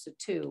Ponderosa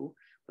 2,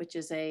 which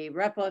is a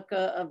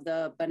replica of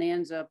the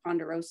Bonanza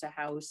Ponderosa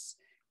house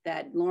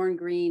that Lorne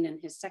Green and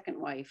his second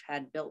wife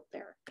had built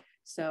there.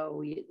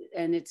 So,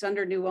 and it's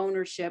under new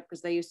ownership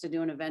because they used to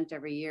do an event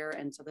every year.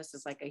 And so this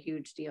is like a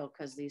huge deal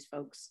because these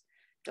folks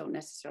don't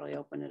necessarily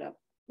open it up.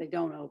 They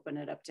don't open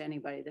it up to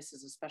anybody. This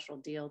is a special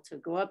deal to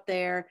go up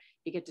there.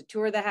 You get to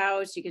tour the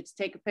house. You get to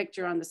take a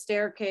picture on the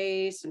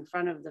staircase in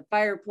front of the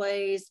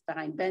fireplace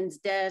behind Ben's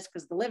desk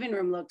because the living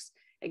room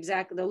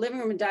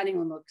and dining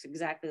room looks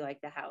exactly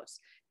like the house.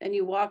 Then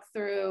you walk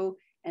through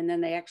and then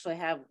they actually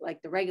have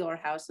like the regular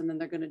house, and then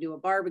they're going to do a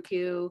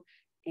barbecue,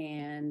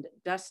 and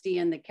Dusty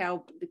and the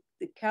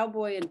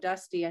cowboy and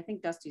Dusty, I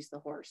think Dusty's the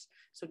horse.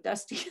 So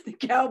Dusty and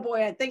the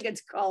cowboy, I think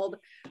it's called,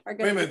 are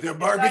going to— Wait a minute, they're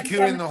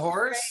barbecuing the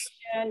horse?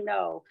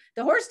 No,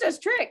 the horse does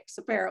tricks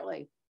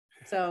apparently.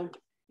 So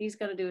he's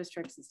going to do his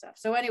tricks and stuff.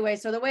 So anyway,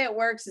 so the way it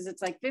works is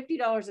it's like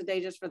 $50 a day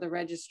just for the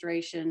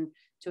registration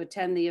to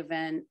attend the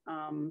event.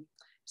 Penny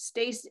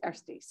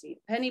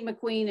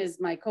McQueen is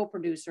my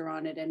co-producer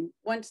on it. And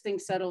once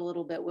things settle a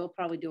little bit, we'll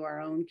probably do our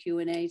own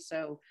Q&A.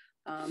 So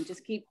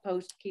just keep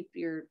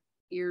your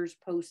ears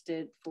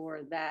posted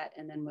for that.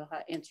 And then we'll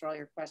answer all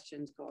your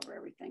questions, go over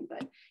everything.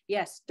 But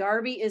yes,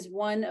 Darby is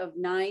one of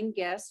 9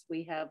 guests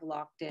we have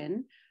locked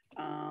in.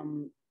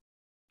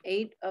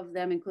 8 of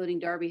them, including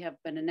Darby, have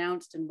been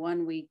announced, and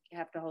 1 we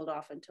have to hold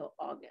off until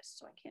August.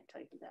 So I can't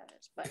tell you who that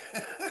is, but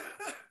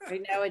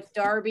right now it's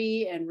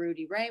Darby and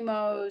Rudy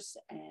Ramos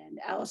and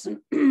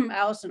Allison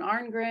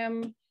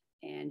Arngrim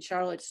and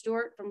Charlotte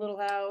Stewart from Little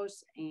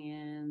House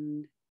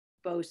and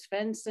Bo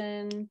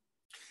Svensson.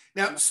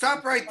 Now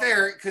stop right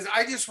there, because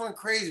I just went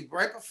crazy.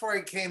 Right before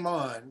I came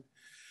on,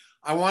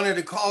 I wanted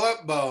to call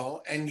up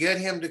Bo and get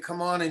him to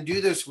come on and do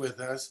this with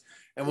us.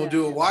 And we'll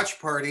do a watch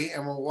party,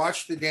 and we'll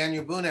watch the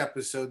Daniel Boone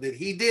episode that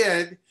he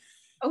did.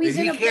 Oh, he's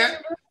in a Daniel Boone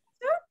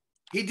episode?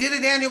 He did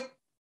a Daniel.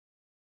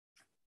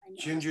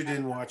 Ginger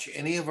didn't watch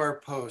any of our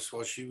posts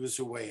while she was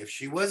away. If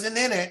she wasn't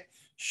in it,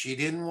 she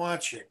didn't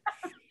watch it.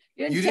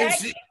 You didn't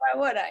see.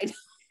 Why would I?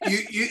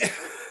 You.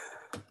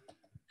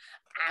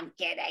 I'm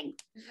kidding.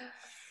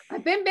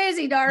 I've been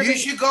busy, Darby. You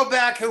should go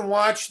back and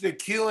watch the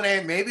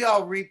Q&A. Maybe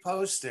I'll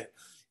repost it.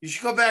 You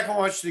should go back and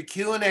watch the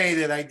Q&A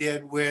that I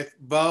did with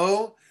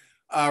Bo.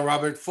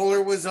 Robert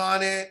Fuller was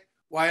on it,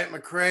 Wyatt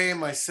McRae, and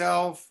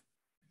myself.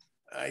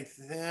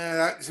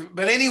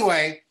 But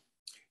anyway,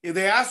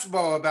 they asked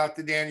Bo about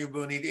the Daniel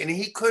Boone, and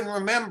he couldn't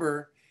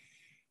remember,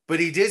 but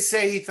he did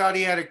say he thought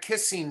he had a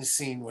kissing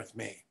scene with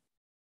me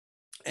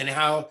and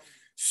how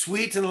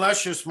sweet and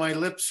luscious my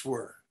lips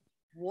were.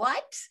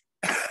 What?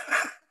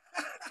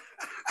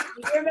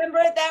 You remember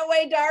it that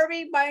way,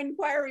 Darby? My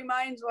inquiry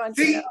minds want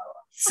to know.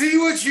 See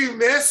what you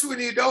miss when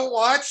you don't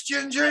watch,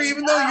 Ginger,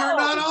 even though you're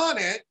not on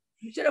it.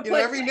 You should have put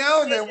every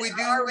now and then we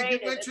do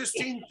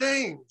interesting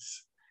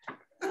things.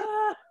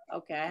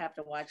 Okay, I have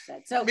to watch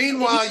that. So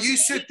meanwhile, you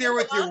sit there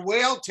with your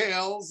whale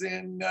tails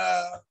and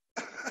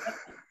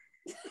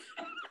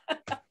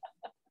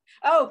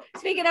oh,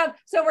 speaking of,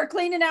 so we're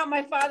cleaning out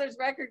my father's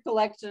record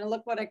collection, and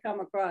look what I come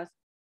across.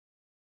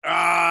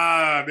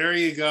 there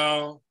you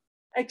go.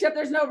 Except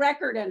there's no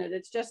record in it.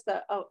 It's just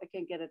I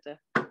can't get it to,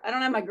 I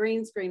don't have my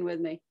green screen with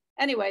me.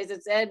 Anyways,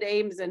 it's Ed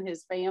Ames and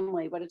his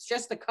family, but it's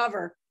just the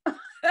cover.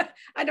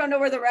 I don't know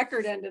where the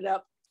record ended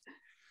up.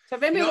 So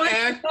if anybody wants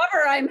the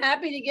cover, I'm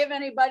happy to give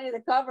anybody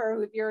the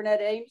cover. If you're an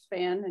Ed Ames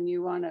fan and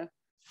you want a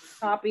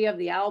copy of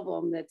the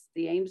album, that's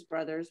the Ames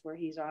Brothers where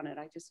he's on it.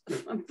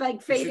 I'm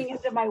like fading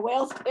into my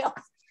whale's tail.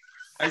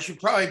 I should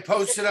probably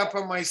post it up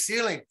on my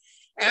ceiling.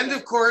 And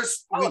of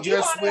course, we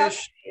just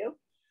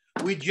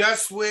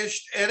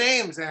wished Ed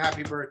Ames a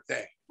happy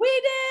birthday. We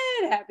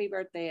did. Happy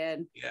birthday,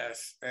 Ed.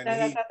 Yes. And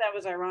I thought that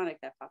was ironic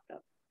that popped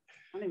up.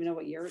 I don't even know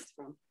what year it's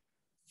from.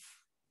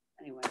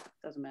 Anyway,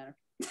 doesn't matter.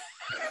 So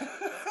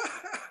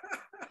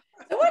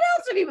what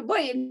else have you been,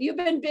 boy, you've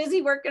been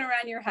busy working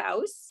around your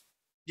house.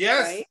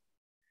 Yes. Right?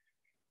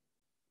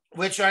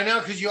 Which I know,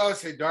 because you always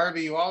say,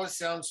 Darby, you always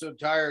sound so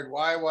tired.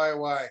 Why?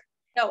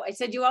 No, I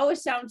said you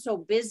always sound so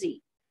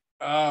busy.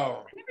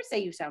 Oh. I never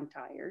say you sound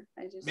tired.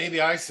 Maybe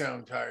I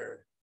sound tired.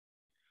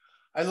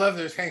 I love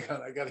this. Hang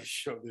on, I got to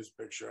show this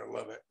picture. I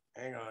love it.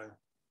 Hang on.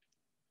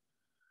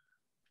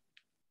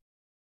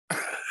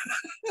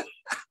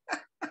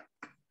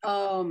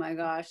 Oh my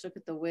gosh, look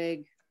at the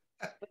wig.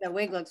 That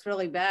wig looks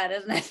really bad,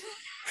 isn't it?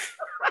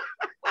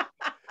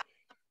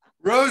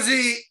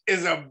 Rosie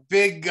is a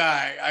big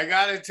guy. I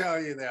got to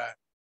tell you that.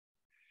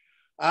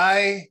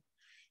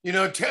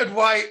 Ted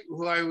White,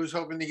 who I was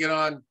hoping to get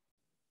on.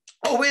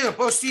 Oh, wait,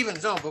 Bo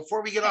Stevens. No,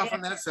 before we get off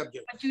on that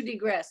subject. But you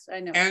digress,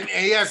 I know. And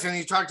yes, and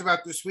he talked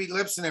about the sweet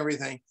lips and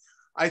everything.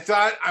 I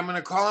thought I'm going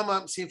to call him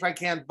up and see if I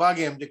can't bug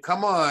him to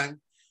come on,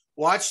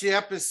 watch the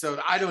episode.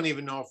 I don't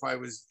even know if I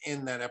was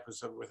in that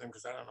episode with him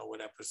because I don't know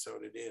what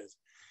episode it is.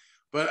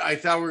 But I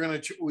thought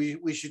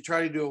we should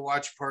try to do a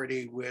watch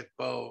party with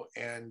Bo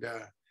and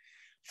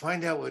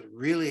find out what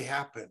really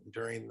happened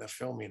during the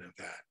filming of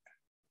that.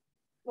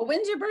 Well,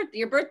 when's your birthday?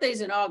 Your birthday's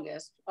in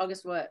August.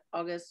 August what?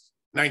 August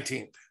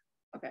 19th.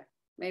 Okay.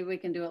 Maybe we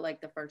can do it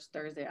like the first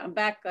Thursday. I'm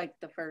back like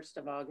the 1st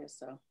of August.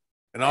 So.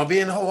 And I'll be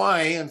in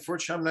Hawaii.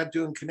 Unfortunately, I'm not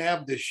doing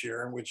Kanab this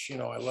year, which,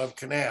 I love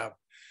Kanab.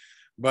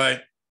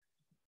 But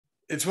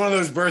it's one of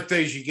those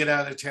birthdays you get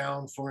out of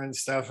town for and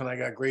stuff. And I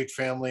got great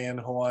family in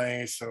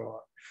Hawaii. So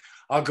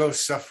I'll go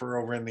suffer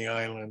over in the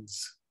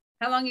islands.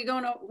 How long are you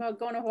going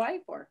to Hawaii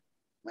for?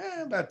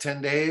 About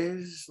 10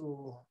 days.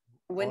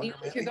 When do you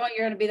think you're going?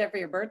 You're going to be there for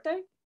your birthday?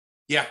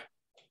 Yeah.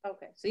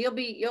 Okay. So you'll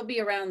be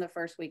around the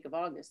first week of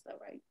August though,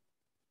 right?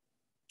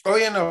 Oh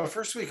yeah, no,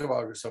 first week of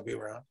August I'll be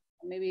around.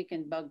 Maybe you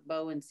can bug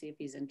Bo and see if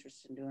he's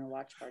interested in doing a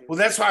watch party. Well,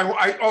 that's why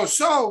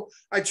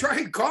I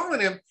tried calling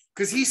him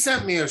because he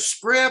sent me a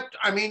script.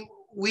 I mean,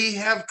 we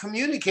have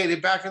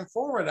communicated back and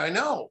forward. I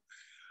know,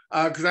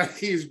 because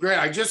he's great.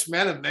 I just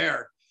met him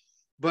there,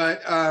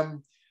 but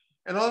and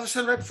all of a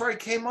sudden, right before I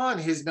came on,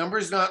 his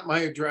number's not in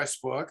my address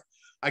book.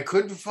 I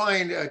couldn't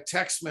find a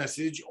text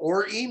message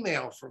or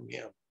email from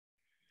him.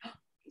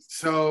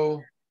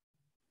 So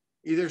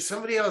either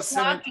somebody else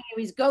sent it.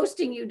 He's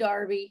ghosting you,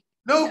 Darby.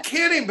 No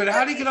kidding, but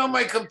how did he get on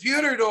my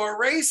computer to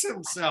erase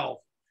himself?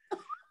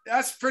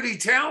 That's pretty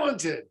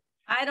talented.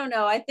 I don't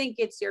know. I think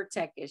it's your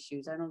tech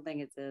issues. I don't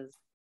think it's his.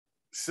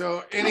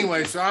 So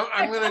anyway,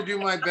 I'm going to do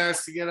my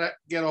best to get a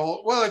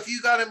hold. Well, if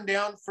you got him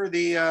down for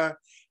the,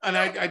 and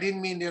I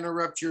didn't mean to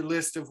interrupt your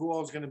list of who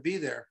all is going to be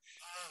there,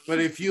 but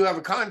if you have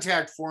a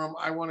contact for him,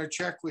 I want to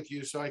check with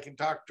you so I can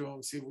talk to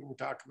him, see if we can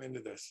talk him into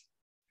this.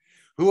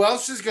 Who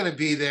else is going to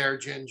be there,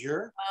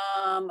 Ginger?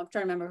 I'm trying to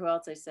remember who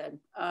else I said.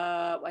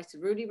 I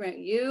said Rudy,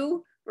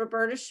 you,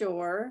 Roberta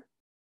Shore,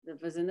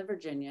 that was in the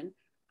Virginian,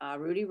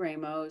 Rudy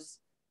Ramos,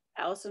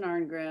 Allison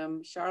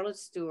Arngrim, Charlotte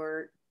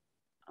Stewart,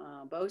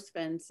 Bo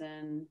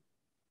Svensson.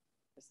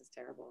 This is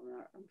terrible.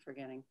 I'm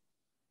forgetting.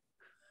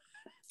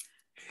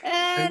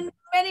 And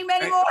many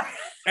more.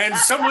 And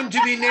someone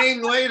to be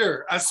named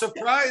later. A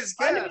surprise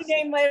guest. To be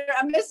named later.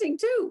 I'm missing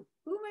two.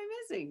 Who am I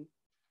missing?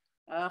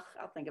 I'll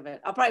think of it.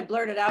 I'll probably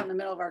blurt it out in the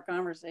middle of our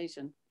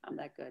conversation. I'm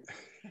that good.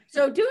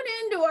 So tune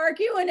in to our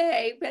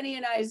Q&A, Penny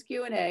and I's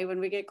Q&A, when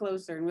we get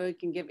closer, and we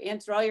can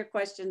answer all your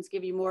questions,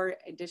 give you more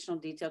additional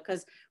detail,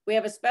 because we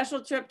have a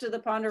special trip to the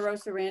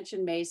Ponderosa Ranch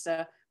in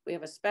Mesa. We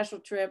have a special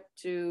trip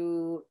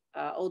to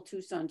Old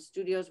Tucson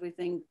Studios, we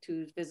think,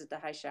 to visit the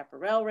High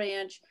Chaparral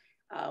Ranch.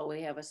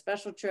 We have a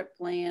special trip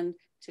planned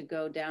to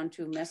go down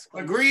to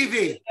Mesquite.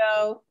 McGreevy.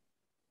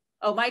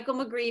 Oh, Michael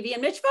McGreevy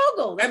and Mitch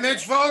Vogel. And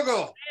Mitch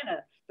Vogel.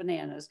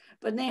 Bananas.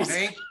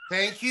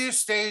 Thank you,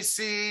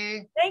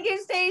 Stacy. Thank you,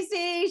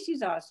 Stacy.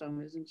 She's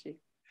awesome, isn't she?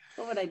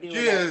 What would I do? She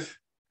is.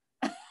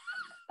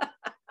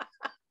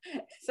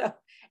 So,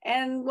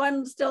 and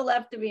one still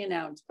left to be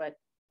announced, but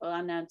we'll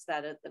announce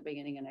that at the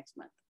beginning of next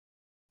month.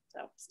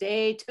 So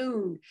stay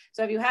tuned.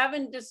 So if you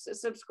haven't just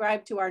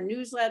subscribed to our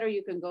newsletter,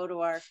 you can go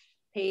to our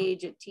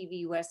page at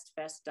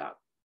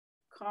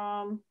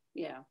tvwestfest.com.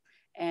 Yeah.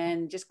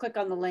 And just click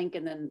on the link,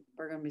 and then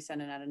we're going to be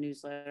sending out a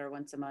newsletter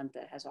once a month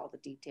that has all the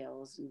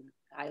details and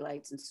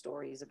highlights and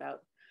stories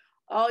about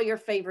all your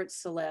favorite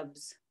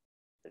celebs.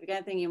 If you got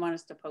anything you want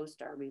us to post,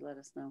 Darby, let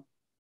us know.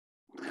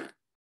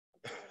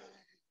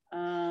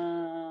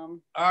 All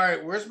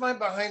right, where's my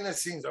behind the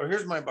scenes? Oh,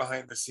 here's my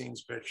behind the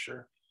scenes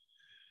picture.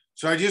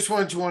 So I just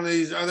went to one of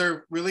these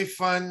other really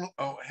fun.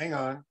 Oh, hang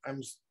on.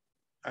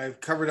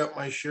 I've covered up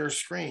my share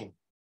screen.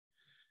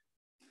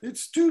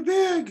 It's too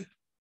big.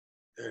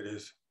 There it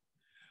is.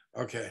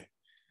 Okay.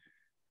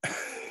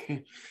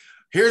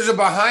 Here's a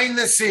behind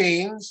the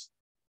scenes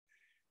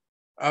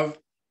of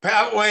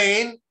Pat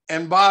Wayne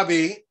and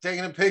Bobby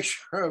taking a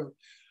picture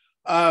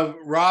of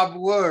Rob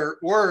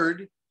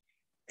Word,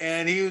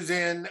 and he was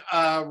in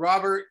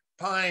Robert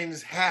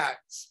Pine's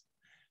hats.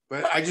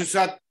 But I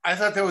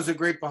thought that was a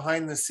great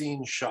behind the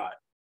scenes shot.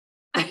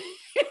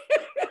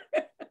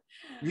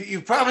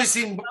 You've probably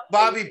seen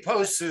Bobby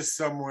post this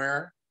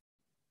somewhere.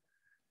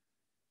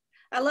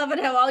 I love it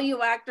how all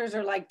you actors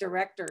are like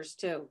directors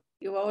too.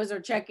 You always are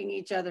checking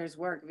each other's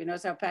work. If you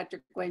notice how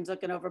Patrick Wayne's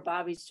looking over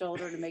Bobby's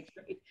shoulder to make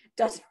sure he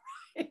does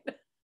it right.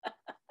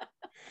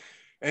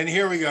 And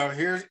here we go.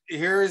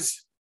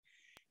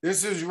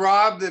 This is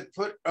Rob that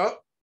put,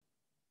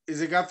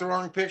 is it got the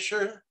wrong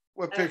picture?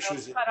 What picture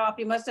is it? Cut off.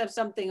 You must have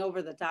something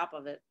over the top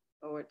of it,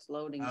 or it's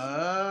loading.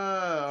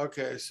 Ah,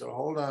 okay. So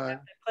hold on.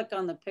 Click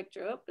on the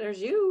picture. Oh,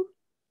 there's you.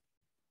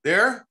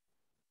 There?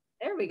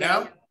 There we go.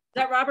 Now? Is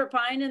that Robert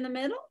Pine in the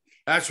middle?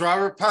 That's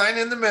Robert Pine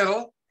in the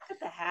middle. Look at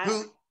the hat.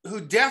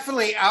 Who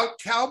definitely out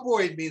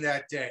cowboyed me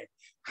that day.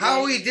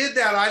 How he did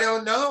that, I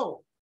don't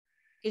know.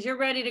 Because you're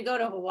ready to go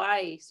to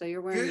Hawaii, so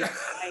you're wearing your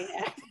Hawaii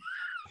hat.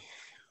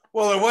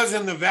 Well, it was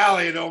in the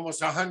valley at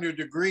almost 100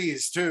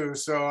 degrees too.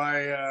 So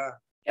Yeah,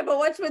 but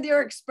what's with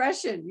your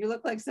expression? You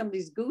look like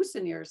somebody's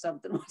goosing you or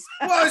something.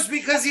 Well, it's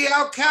because he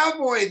out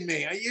cowboyed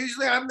me.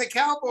 I'm the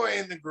cowboy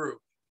in the group.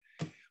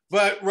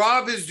 But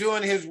Rob is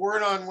doing his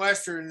word on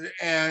Western,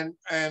 and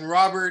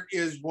Robert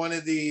is one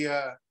of the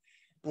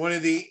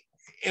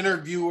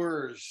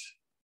interviewers.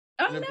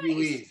 Oh,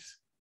 interviewees. Nice.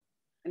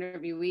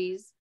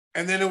 Interviewees.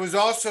 And then it was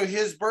also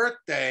his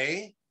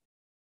birthday.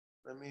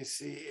 Let me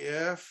see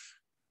if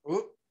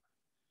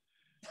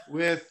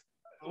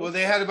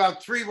they had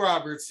about 3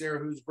 Roberts there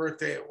whose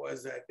birthday it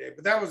was that day,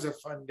 but that was a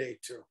fun day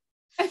too.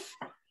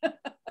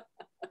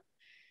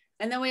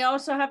 And then we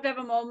also have to have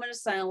a moment of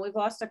silence. We've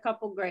lost a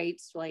couple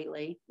greats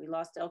lately. We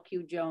lost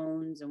LQ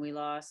Jones and we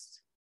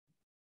lost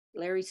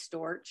Larry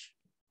Storch.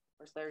 Of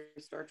course, Larry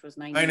Storch was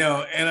 90. I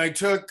know. And I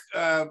took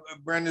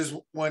Brenda's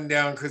one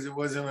down because it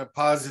wasn't a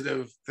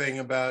positive thing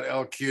about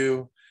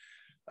LQ.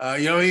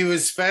 He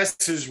was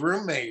Fest's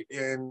roommate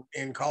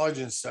in college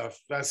and stuff.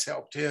 Fest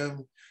helped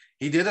him.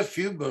 He did a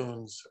few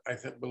boons, I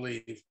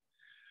believe.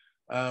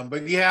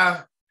 But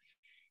yeah,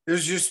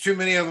 there's just too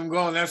many of them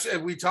going. That's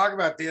we talk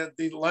about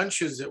the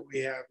lunches that we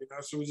have,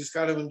 so we just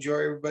got to enjoy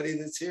everybody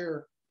that's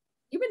here.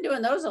 You've been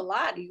doing those a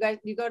lot. You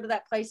go to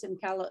that place in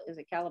is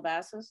it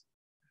Calabasas?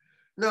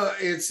 No,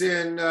 it's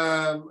in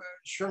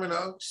Sherman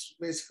Oaks,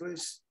 basically,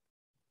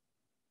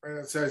 right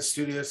outside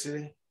Studio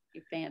City.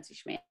 You fancy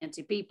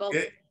schmancy people.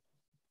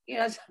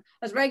 As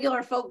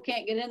regular folk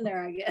can't get in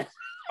there, I guess.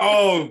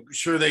 Oh,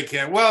 sure they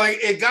can. Well,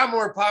 it got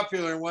more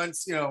popular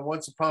once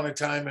upon a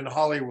time in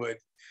Hollywood.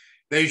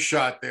 They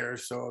shot there,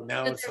 so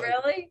now it's like,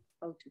 really?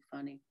 Oh, too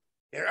funny.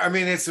 Yeah, I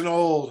mean, it's an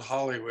old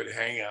Hollywood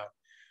hangout,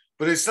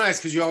 but it's nice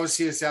because you always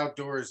see us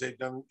outdoors. They've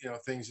done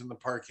things in the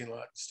parking lot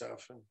and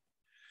stuff, and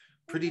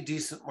pretty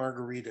decent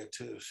margarita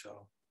too.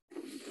 So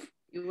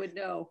you would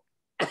know.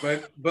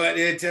 But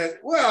it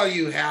well,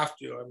 you have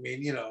to. I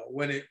mean,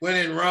 when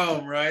in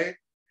Rome, right?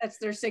 That's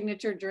their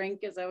signature drink.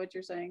 Is that what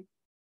you're saying?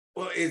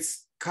 Well,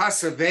 it's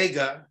Casa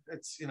Vega.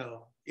 It's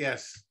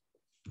yes,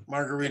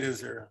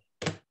 margaritas are.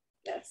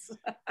 Yes.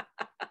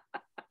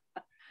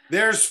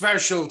 Their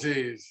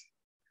specialties.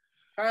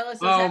 Carlos.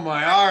 Oh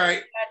my! All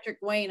right. Patrick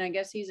Wayne. I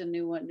guess he's a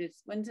new one.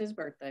 When's his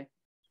birthday?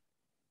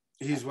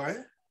 He's what?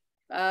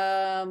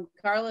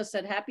 Carlos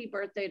said, "Happy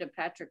birthday to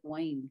Patrick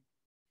Wayne."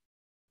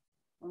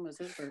 When was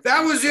his birthday?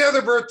 That was the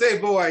other birthday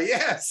boy.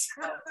 Yes.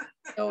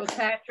 So it was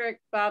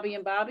Patrick, Bobby,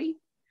 and Bobby.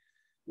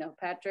 No,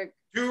 Patrick.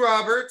 2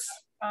 Roberts.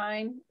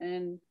 Fine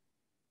and.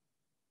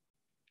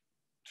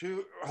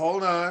 2.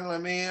 Hold on.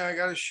 I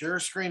got to share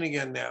screen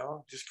again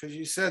now, just because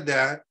you said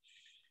that.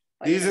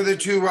 These are the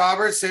 2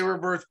 Roberts. They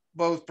were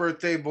both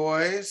birthday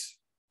boys.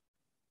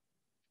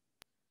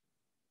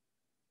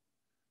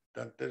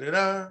 Dun, da, da,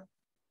 da.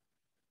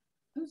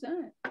 Who's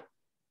that?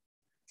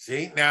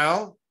 See,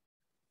 now.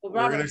 Well,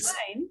 Robert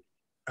Pine.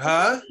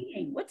 Huh?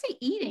 What's he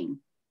eating?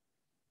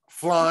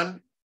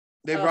 Flan.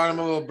 They brought him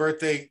a little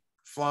birthday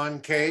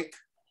flan cake.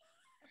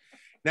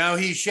 Now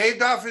he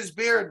shaved off his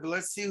beard, but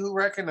let's see who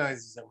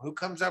recognizes him. Who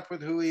comes up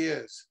with who he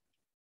is?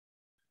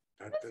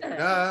 Dun, da, da,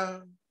 da.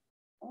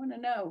 I want to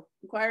know.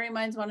 Inquiring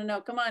minds want to know.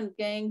 Come on,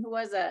 gang. Who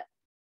was that?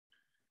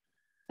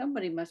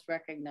 Somebody must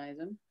recognize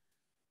him.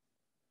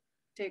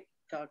 Tick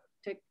tock,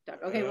 tick tock.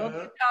 Okay, we'll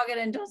keep talking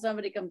until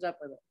somebody comes up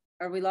with it.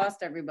 Or we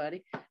lost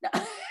everybody. No.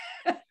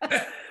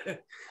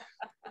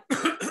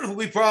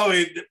 We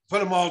probably put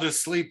them all to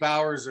sleep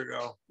hours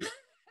ago.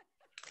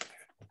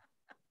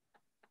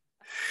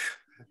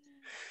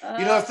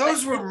 If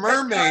those were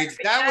mermaids,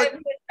 that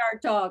would our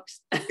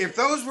talks. If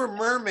those were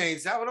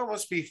mermaids, that would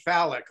almost be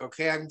phallic.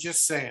 Okay, I'm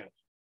just saying.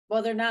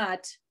 Well, they're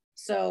not,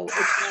 so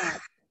it's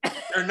not.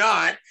 They're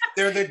not.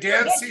 They're the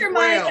dancing Get your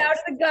whales. mind out of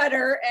the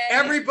gutter.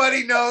 And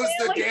everybody knows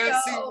the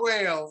dancing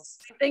whales.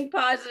 We think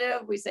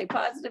positive. We say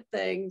positive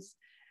things.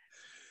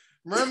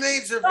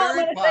 Mermaids are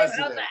very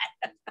positive.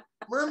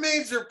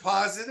 Mermaids are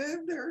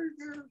positive. They're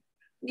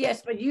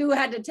Yes, but you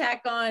had to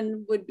tack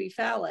on would be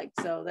phallic,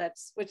 so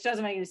which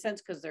doesn't make any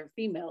sense because they're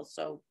females.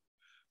 So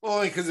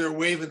only because they're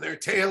waving their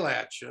tail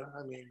at you.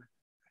 I mean,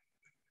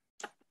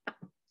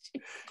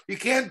 you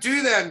can't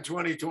do that in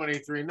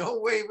 2023. No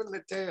waving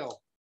the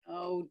tail.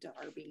 Oh,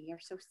 Darby, you're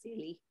so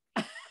silly.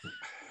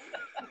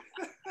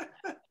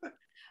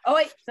 Oh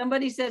wait,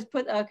 somebody says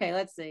okay,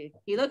 let's see.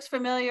 He looks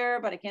familiar,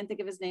 but I can't think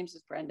of his name,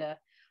 says Brenda.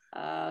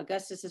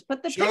 Augustus says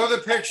put the show the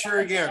picture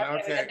again.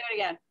 Okay. Do it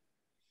again.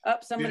 Oh,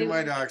 somebody.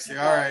 My doxy.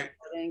 All right.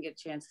 I didn't get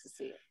a chance to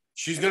see it.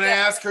 She's gonna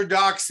ask her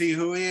doxy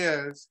who he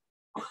is.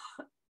 All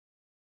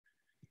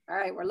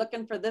right, we're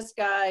looking for this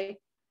guy.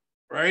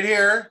 Right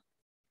here.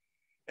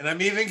 And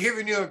I'm even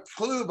giving you a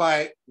clue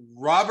by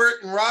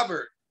Robert and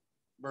Robert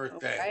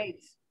birthday. Right.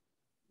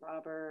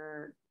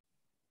 Robert.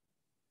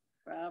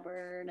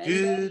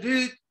 Do,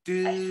 do,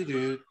 do,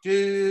 do,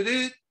 do,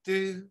 do,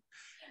 do.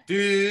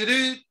 Do,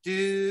 do,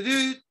 do,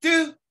 do,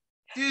 do.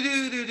 Do,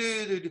 do, do,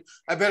 do, do.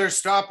 I better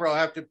stop or I'll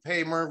have to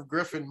pay Merv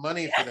Griffin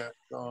money for that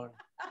song.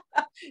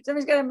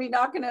 Somebody's gonna be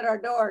knocking at our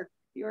door.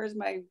 Yours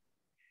my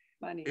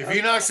money. If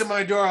he knocks at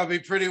my door, I'll be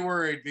pretty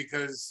worried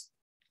because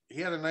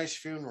he had a nice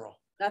funeral.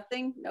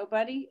 Nothing?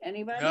 Nobody?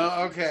 Anybody? No,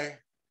 okay.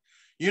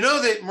 You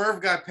know that Merv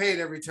got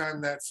paid every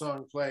time that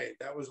song played.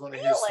 That was one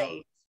of his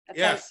songs. That's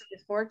yes.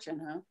 His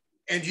fortune, huh?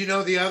 And you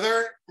know the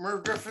other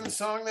Merv Griffin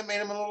song that made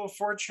him a little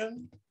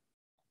fortune?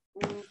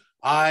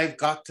 I've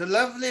got a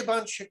lovely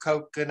bunch of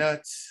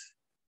coconuts.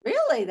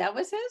 Really? That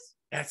was his?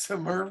 That's a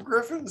Merv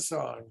Griffin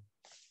song.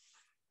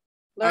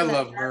 I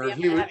love Merv.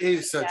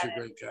 He's such a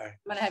great guy. I'm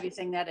going to have you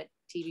sing that at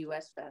TV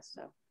WestFest,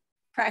 so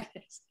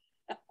practice.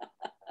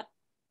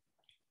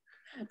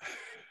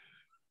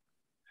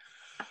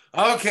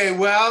 Okay,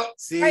 well,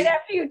 see. Right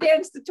after you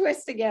dance the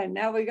twist again,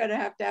 now we're going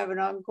to have an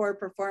encore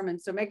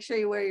performance, so make sure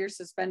you wear your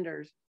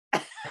suspenders.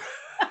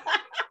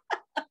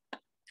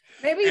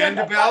 Maybe you'll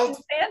have belt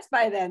pants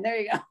by then.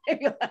 There you go.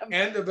 Maybe you'll have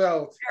and a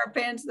belt. A pair of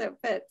pants that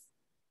fits.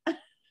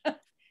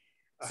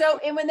 So,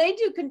 and when they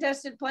do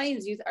contested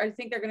planes, you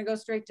think they're going to go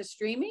straight to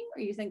streaming,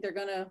 or you think what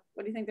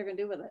do you think they're going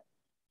to do with it?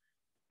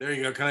 There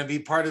you go. Can I be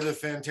part of the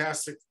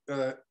fantastic,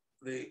 the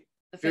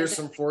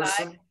fearsome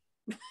foursome?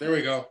 There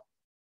we go.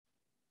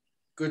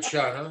 Good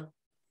shot,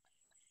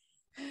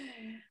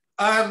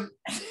 huh?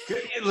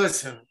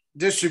 Listen,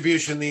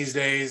 distribution these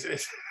days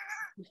is.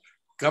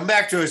 Come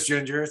back to us,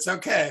 Ginger. It's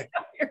okay.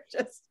 You're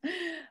just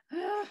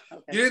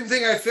okay. You didn't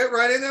think I fit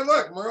right in there?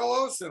 Look, Merle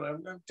Olsen.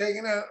 I'm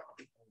taking out.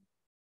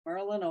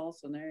 Merlin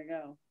Olsen. There you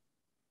go.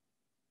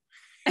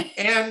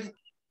 And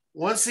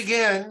once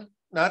again,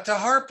 not to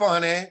harp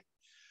on it,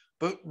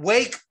 but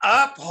wake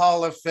up,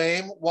 Hall of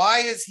Fame.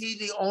 Why is he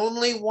the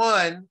only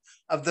one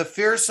of the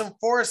fearsome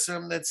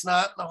foursome that's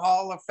not in the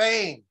Hall of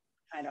Fame?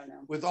 I don't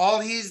know. With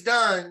all he's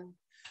done,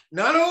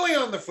 not only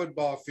on the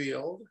football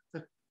field,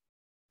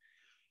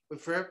 but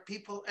for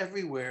people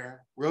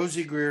everywhere,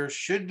 Rosie Greer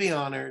should be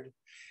honored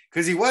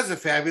because he was a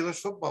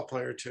fabulous football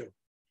player too.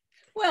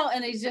 Well,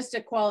 and he's just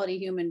a quality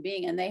human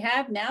being. And they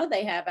have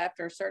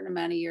after a certain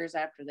amount of years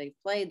after they've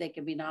played, they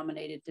can be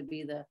nominated to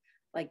be the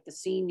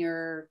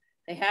senior.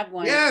 They have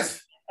one.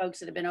 Yes. Folks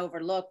that have been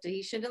overlooked.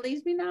 He should at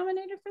least be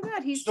nominated for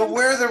that. So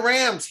where are the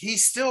Rams? He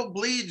still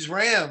bleeds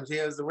Rams. He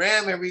has the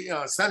Ram every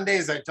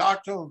Sundays. I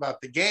talk to him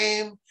about the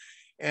game,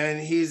 and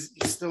he's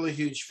still a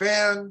huge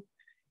fan.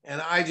 And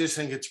I just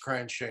think it's a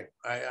crying shame.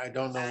 I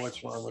don't know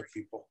what's wrong with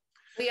people.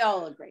 We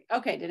all agree.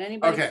 Okay, did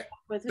anybody? Okay,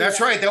 that's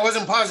right. That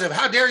wasn't positive.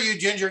 How dare you,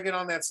 Ginger, get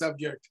on that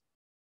subject?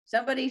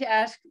 Somebody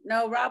asked,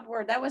 no, Rob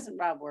Word. That wasn't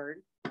Rob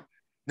Word.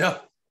 No.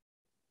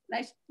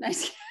 Nice.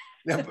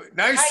 No,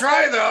 nice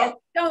try, though. I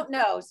don't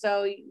know,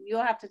 so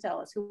you'll have to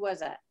tell us. Who was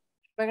that?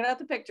 Bring out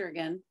the picture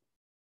again.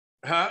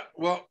 Huh?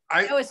 Well,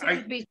 as soon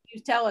as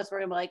you tell us, we're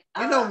going to be like,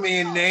 you know me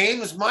in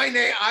names. My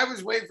name, I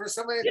was waiting for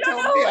somebody to tell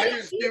me. I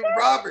just knew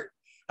Robert.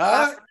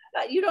 Huh?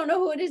 You don't know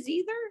who it is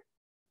either?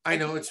 I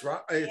know it's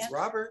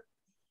Robert.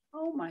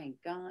 Oh my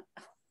God.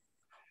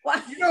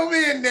 Why? You know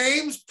me in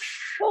names?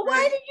 Well,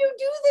 why did you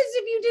do this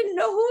if you didn't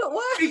know who it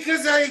was?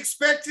 Because I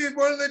expected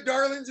one of the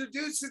darlings of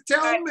dudes to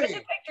tell me. Put the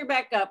picture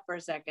back up for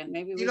a second.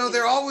 Maybe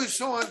they're always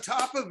so on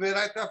top of it.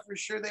 I thought for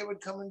sure they would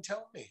come and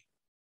tell me.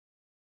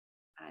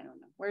 I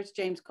don't know. Where's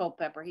James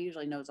Culpepper? He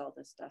usually knows all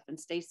this stuff. And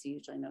Stacy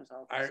usually knows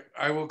all this.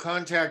 I will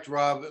contact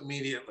Rob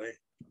immediately.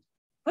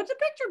 Put the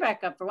picture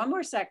back up for one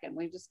more second.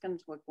 We're just going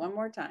to look one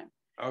more time.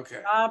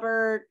 Okay.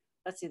 Robert.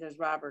 Let's see. There's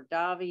Robert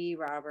Davi.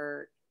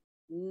 Robert.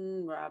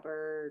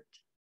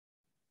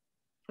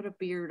 Put a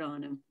beard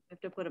on him. You have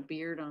to put a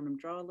beard on him.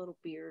 Draw a little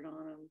beard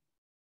on him.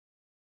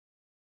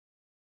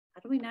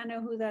 How do we not know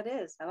who that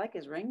is? I like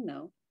his ring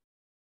though.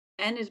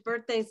 And his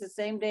birthday's the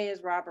same day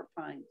as Robert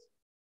Pine's.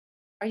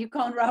 Are you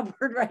calling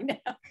Robert right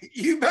now?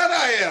 You bet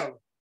I am.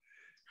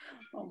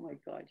 Oh my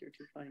God, you're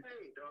too funny.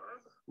 Hey,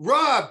 Darb.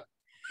 Rob,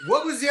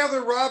 what was the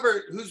other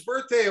Robert whose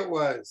birthday it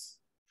was?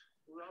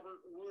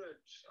 Robert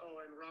Woods. Oh,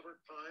 and Robert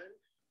Pine.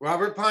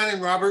 Robert Pine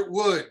and Robert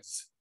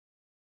Woods.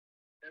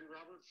 And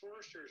Robert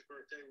Forster's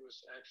birthday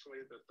was actually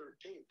the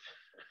 13th.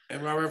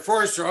 And Robert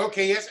Forster.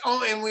 Okay, yes.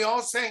 Oh, and we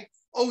all sang.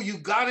 Oh, you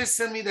got to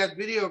send me that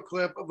video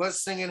clip of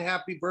us singing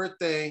happy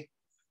birthday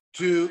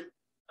to.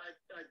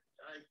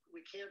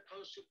 We can't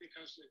post it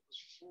because it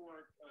was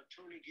for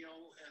Tony Gill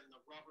and the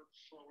Robert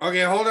Fuller.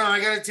 Okay, hold on. I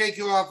got to take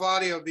you off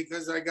audio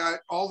because I got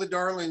all the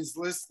darlings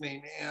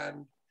listening,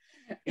 and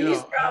I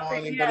don't want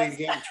anybody to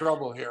get in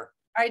trouble here.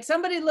 All right,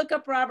 somebody look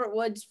up Robert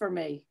Woods for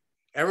me.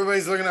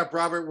 Everybody's looking up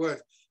Robert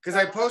Woods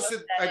because I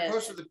posted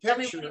the Tell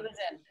me picture. what he was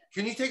in.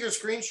 Can you take a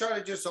screenshot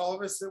of just all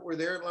of us that were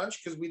there at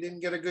lunch because we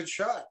didn't get a good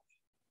shot?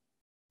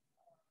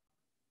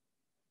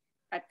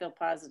 I feel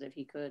positive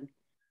he could.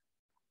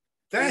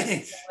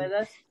 Thanks. With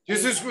us?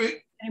 Just as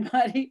we.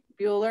 Anybody?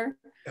 Bueller?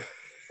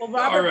 Well,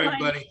 Robert All right, Pine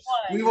buddy.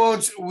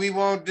 won. We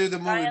won't do the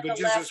Guy movie, on but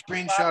the just a left,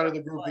 screenshot Robert of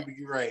the group would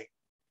be great.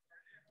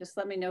 Just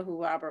let me know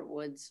who Robert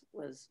Woods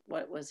was.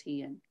 What was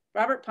he in?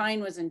 Robert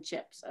Pine was in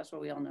Chips. That's where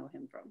we all know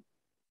him from.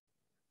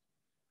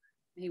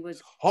 He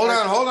was. Hold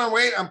on,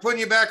 wait. I'm putting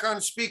you back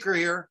on speaker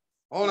here.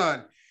 Hold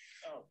on.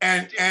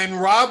 And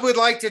Rob would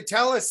like to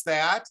tell us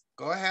that.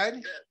 Go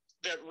ahead.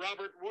 That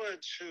Robert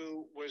Woods,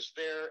 who was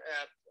there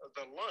at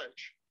the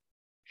lunch,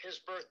 his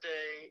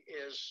birthday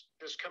is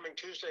this coming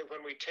Tuesday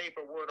when we tape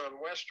A Word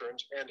on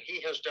Westerns, and he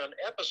has done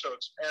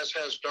episodes, as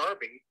has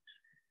Darby,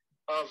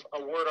 of A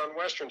Word on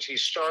Westerns. He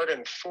starred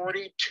in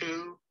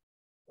 42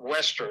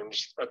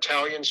 Westerns,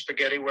 Italian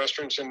spaghetti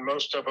Westerns, and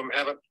most of them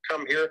haven't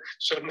come here,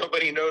 so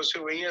nobody knows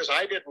who he is.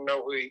 I didn't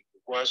know who he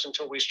was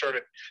until we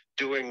started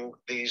doing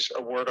these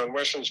A Word on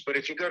Westerns. But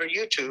if you go to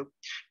YouTube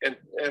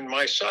and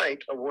my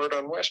site, A Word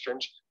on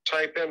Westerns,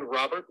 type in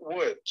Robert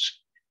Woods,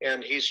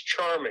 and he's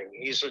charming.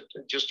 He's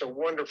just a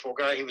wonderful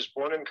guy. He was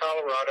born in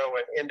Colorado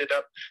and ended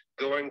up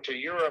going to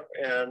Europe,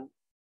 and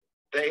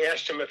they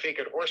asked him if he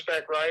could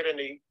horseback ride, and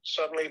he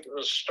suddenly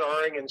was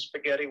starring in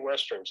spaghetti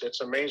Westerns.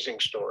 It's an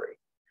amazing story.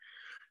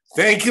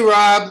 Thank you,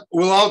 Rob.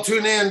 We'll all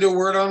tune in to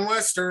Word on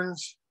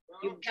Westerns.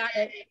 You got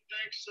it.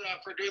 Thanks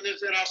for doing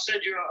this, and I'll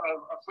send you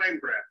a frame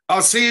grab.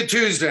 I'll see you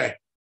Tuesday.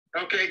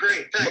 Okay,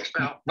 great. Thanks,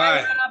 pal.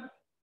 Bye.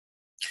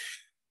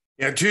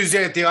 Yeah,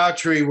 Tuesday at the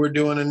Autry, we're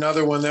doing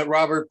another one that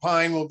Robert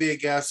Pine will be a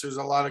guest. There's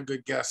a lot of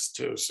good guests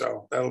too,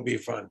 so that'll be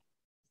fun.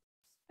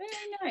 Very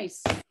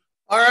nice.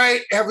 All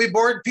right, have we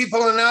bored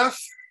people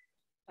enough?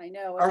 I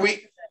know. Are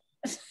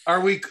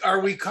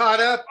we caught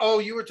up? Oh,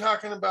 you were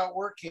talking about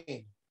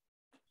working.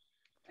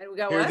 And we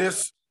got Here, what?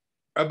 this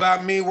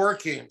about me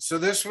working. So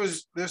this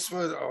was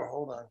oh,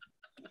 hold on.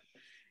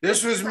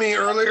 This was me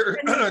earlier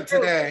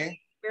today.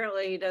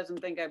 Apparently he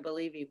doesn't think I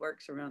believe he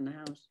works around the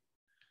house.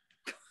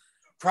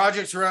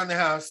 Projects around the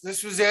house.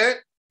 This was it.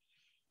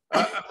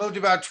 I moved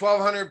about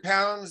 1,200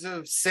 pounds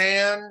of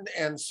sand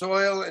and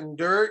soil and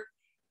dirt.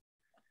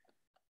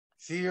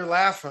 See, you're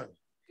laughing.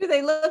 Do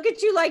they look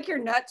at you like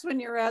you're nuts when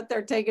you're out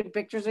there taking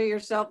pictures of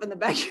yourself in the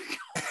back of your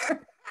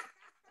car?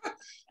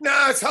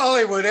 No, it's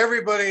Hollywood.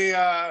 Everybody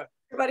does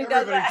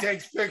that.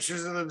 takes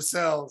pictures of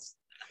themselves.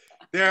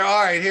 There.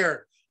 All right,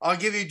 here. I'll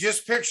give you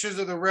just pictures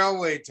of the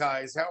railway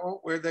ties.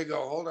 Where'd they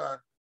go? Hold on.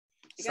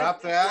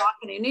 Stop that.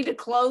 You need to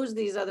close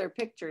these other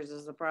pictures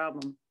is the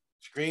problem.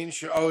 Screen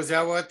show. Oh, is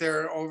that what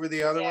they're over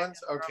the other ones?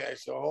 Okay,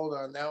 so hold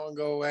on. That one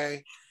go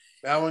away.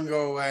 That one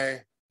go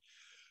away.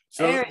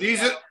 So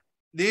these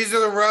are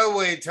the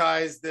railway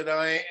ties that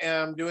I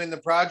am doing the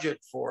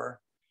project for.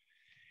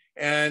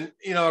 And,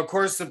 of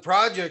course, the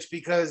project's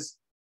because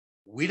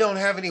we don't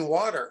have any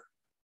water.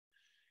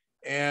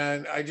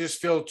 And I just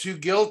feel too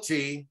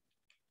guilty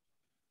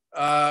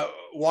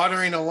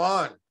watering a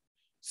lawn.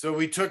 So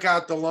we took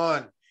out the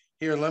lawn.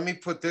 Here, let me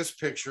put this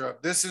picture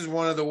up. This is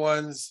one of the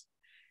ones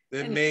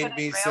that made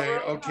me say,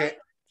 okay,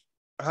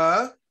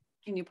 huh?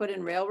 Can you put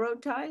in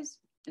railroad ties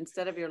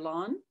instead of your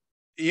lawn?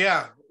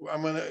 Yeah,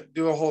 I'm going to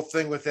do a whole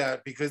thing with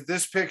that because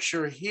this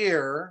picture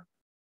here.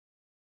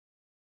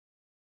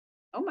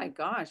 Oh my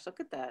gosh, look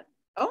at that.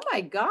 Oh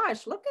my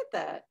gosh, look at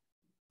that.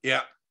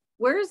 Yeah.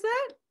 Where is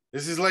that?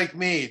 This is Lake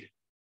Mead.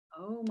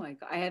 Oh my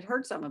God, I had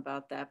heard something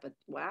about that, but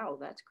wow,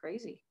 that's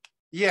crazy.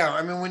 Yeah,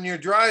 I mean, when you're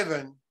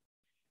driving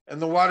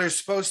and the water's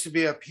supposed to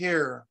be up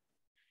here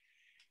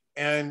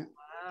and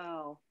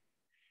wow.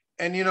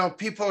 And,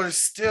 people are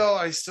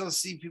I still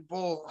see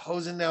people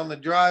hosing down the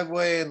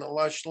driveway and the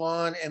lush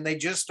lawn, and they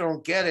just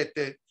don't get it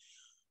that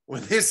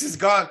when this is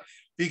gone,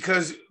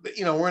 because,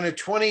 we're in a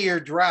 20-year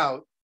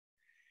drought.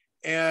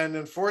 And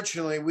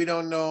unfortunately, we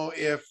don't know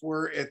if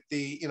we're at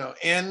the,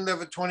 end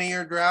of a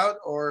 20-year drought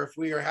or if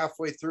we are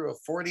halfway through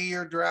a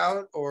 40-year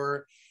drought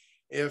or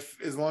if,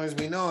 as long as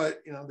we know it,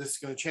 this is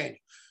going to change.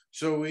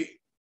 So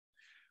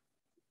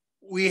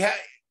we have,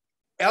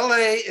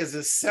 LA is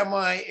a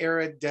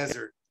semi-arid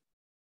desert.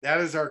 That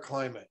is our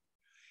climate.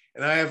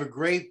 And I have a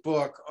great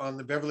book on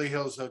the Beverly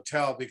Hills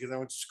Hotel because I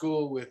went to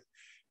school with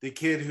the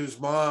kid whose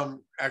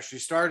mom actually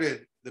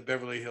started the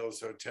Beverly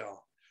Hills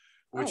Hotel,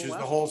 which is the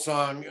whole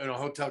song,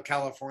 Hotel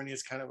California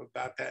is kind of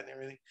about that and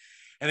everything.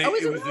 And is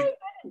it really? I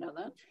didn't know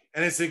that.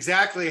 And it's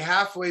exactly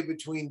halfway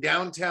between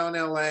downtown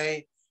LA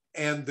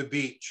and the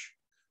beach.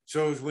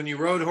 So it was when you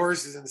rode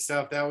horses and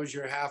stuff, that was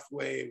your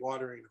halfway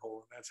watering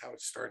hole. And that's how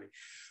it started.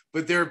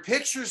 But there are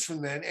pictures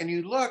from then, and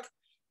you look,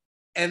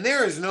 and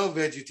there is no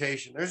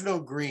vegetation. There's no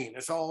green.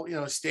 It's all,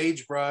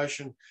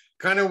 sagebrush and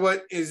kind of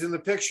what is in the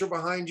picture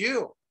behind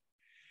you.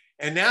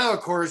 And now,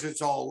 of course,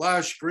 it's all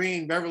lush,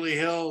 green, Beverly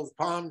Hills,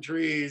 palm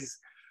trees,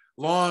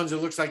 lawns. It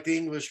looks like the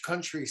English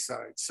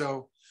countryside.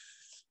 So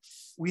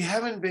we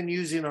haven't been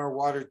using our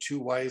water too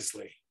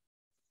wisely.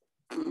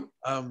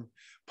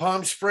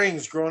 Palm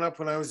Springs, growing up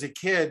when I was a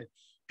kid,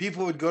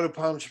 people would go to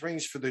Palm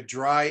Springs for the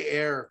dry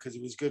air because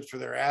it was good for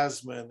their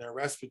asthma and their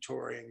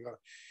respiratory. And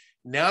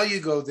now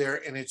you go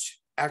there and it's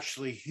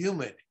actually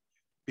humid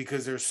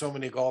because there's so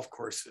many golf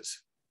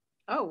courses.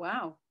 Oh,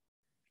 wow.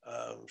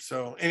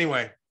 So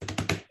anyway.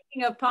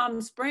 Speaking of Palm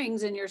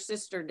Springs and your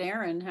sister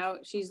Darren, how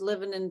she's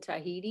living in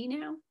Tahiti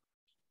now?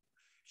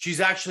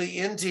 She's actually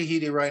in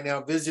Tahiti right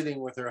now,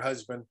 visiting with her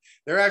husband.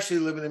 They're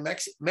actually living in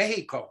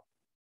Mexico.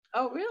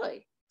 Oh,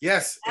 really?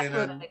 Yes. That's and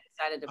where they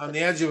decided to on the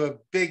edge of a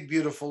big,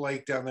 beautiful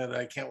lake down there that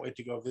I can't wait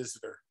to go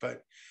visit her.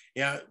 But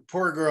yeah,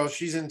 poor girl.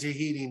 She's in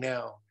Tahiti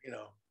now,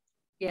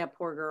 Yeah,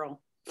 poor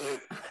girl.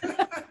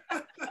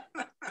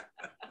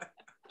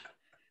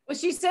 Well,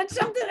 she said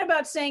something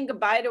about saying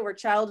goodbye to her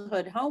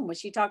childhood home. Was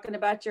she talking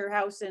about your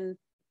house in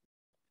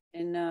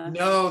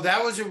No,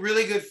 that was a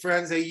really good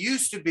friends. They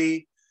used to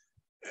be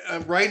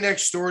right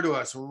next door to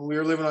us when we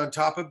were living on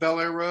top of Bel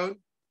Air Road.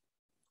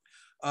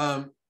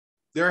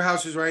 Their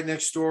house was right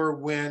next door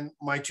when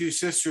my two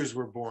sisters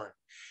were born.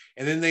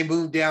 And then they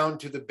moved down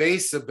to the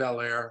base of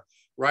Bel Air,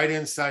 right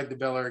inside the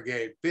Bel Air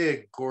gate.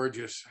 Big,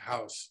 gorgeous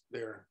house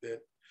there.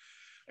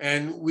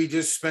 And we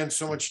just spent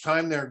so much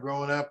time there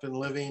growing up and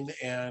living.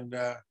 And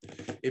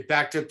it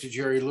backed up to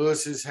Jerry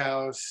Lewis's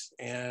house.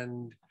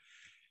 And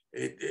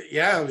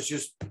it was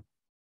just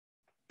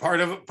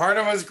part of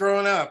us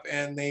growing up.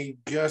 And they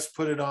just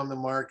put it on the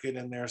market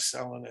and they're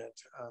selling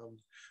it.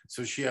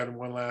 So she had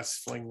one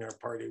last fling there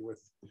party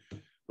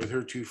with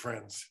her two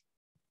friends.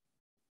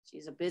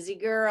 She's a busy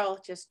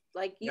girl, just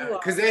like you are.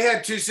 Because they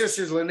had two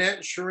sisters, Lynette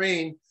and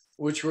Shireen,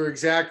 which were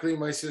exactly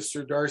my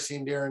sister Darcy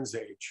and Darren's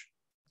age.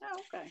 Oh,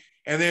 okay.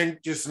 And then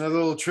just another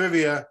little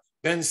trivia,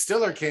 Ben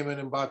Stiller came in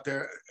and bought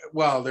there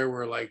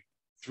were like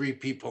 3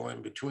 people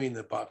in between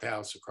that bought the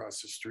house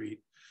across the street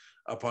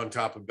up on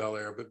top of Bel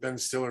Air. But Ben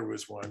Stiller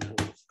was one who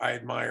I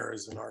admire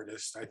as an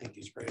artist. I think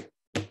he's great.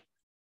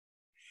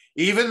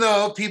 Even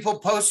though people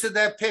posted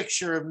that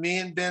picture of me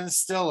and Ben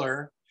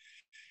Stiller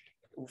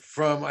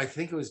from, I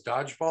think it was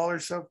Dodgeball or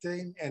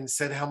something, and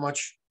said how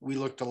much we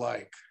looked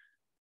alike.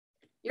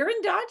 You're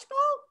in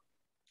Dodgeball?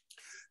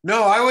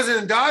 No, I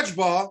wasn't in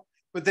Dodgeball,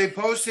 but they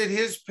posted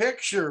his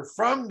picture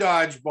from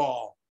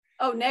Dodgeball.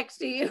 Oh, next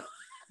to you?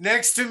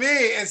 Next to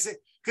me. And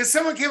because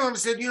someone came up and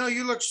said,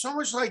 you look so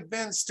much like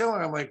Ben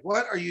Stiller. I'm like,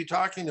 what are you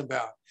talking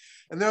about?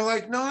 And they're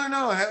like, no.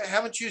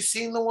 Haven't you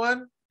seen the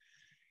one?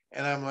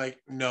 And I'm like,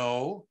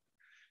 no.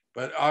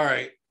 But all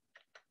right.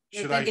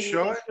 Should I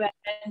show it?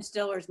 Ben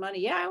Stiller's money.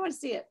 Yeah, I want to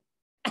see it.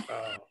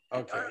 Oh,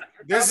 okay.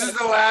 This is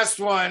the last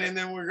one, and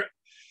then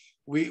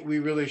we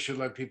really should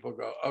let people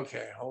go.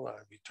 Okay, hold on.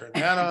 We turn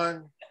that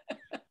on.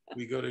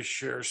 We go to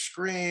share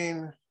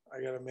screen.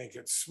 I got to make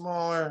it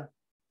smaller.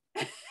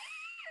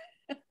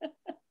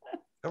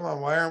 Come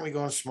on, why aren't we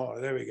going smaller?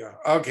 There we go.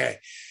 Okay.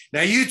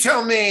 Now you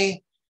tell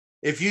me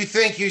if you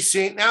think you've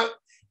seen. Now,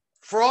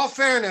 for all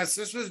fairness,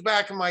 this was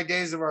back in my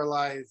Days of Our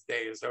Lives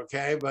days,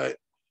 okay? But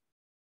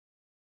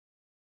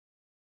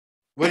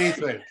what do you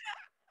think?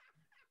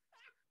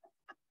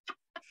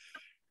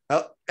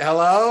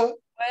 Hello?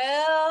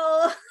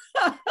 Well,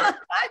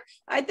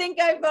 I think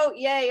I vote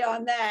yay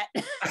on that.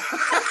 I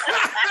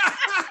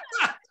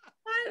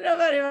don't know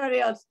about anybody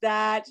else.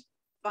 That's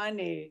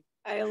funny.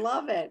 I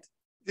love it.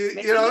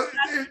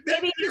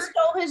 Maybe he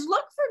stole his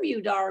look from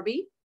you,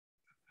 Darby.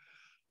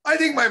 I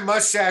think my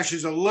mustache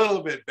is a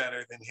little bit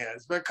better than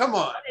his, but come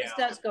on. It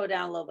does go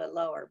down a little bit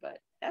lower, but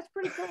that's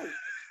pretty cool.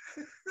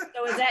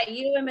 So is that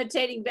you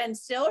imitating Ben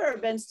Stiller or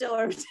Ben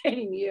Stiller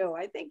imitating you?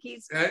 I think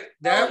he's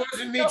that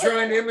wasn't me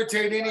trying to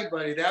imitate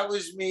anybody. That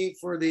was me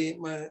for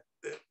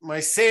my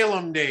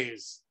Salem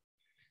days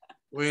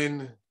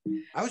when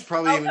I was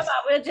probably come on,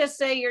 we'll just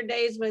say your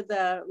days with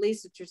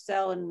Lisa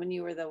Trussell and when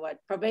you were the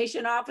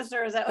probation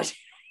officer. Is that what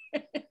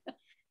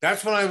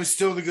That's when I was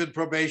still the good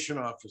probation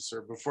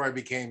officer before I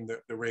became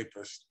the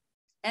rapist.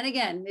 And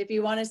again, if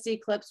you want to see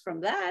clips from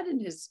that and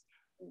his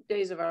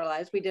Days of Our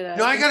Lives, we did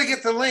No, I got to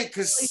get the link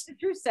because Lisa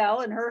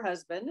Trussell and her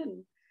husband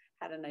and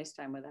had a nice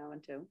time with that one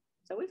too.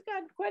 So we've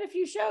got quite a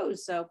few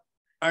shows. So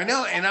I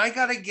know, and I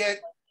got to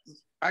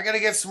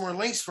get some more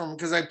links from them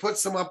because I put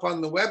some up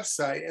on the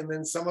website and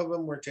then some of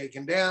them were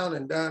taken down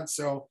and done.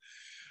 So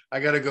I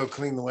got to go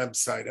clean the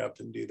website up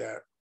and do that.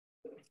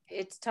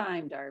 It's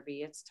time,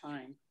 Darby. It's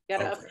time. Got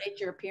to update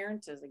your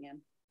appearances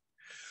again.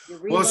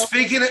 Well,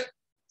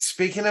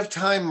 speaking of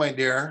time, my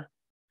dear,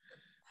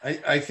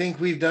 I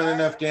think we've done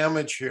enough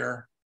damage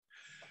here.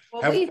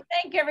 Well, we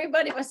thank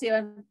everybody. Let's see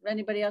if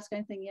anybody else got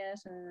anything.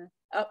 Yes.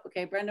 Oh,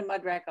 okay. Brenda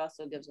Mudrack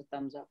also gives a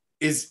thumbs up.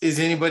 Is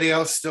anybody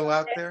else still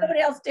out there? Nobody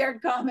else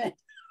dared comment.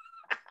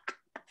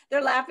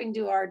 They're laughing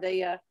too hard.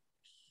 They And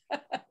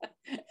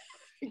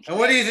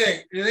what do you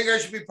think? Do you think I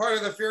should be part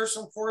of the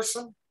fearsome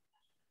foursome?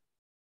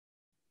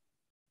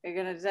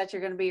 Is that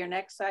gonna be your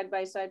next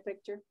side-by-side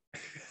picture?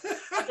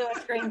 I'll do a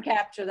screen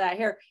capture that.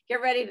 Here,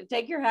 get ready to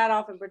take your hat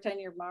off and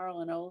pretend you're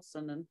Marlon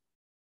Olson, and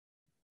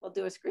we'll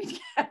do a screen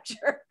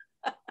capture.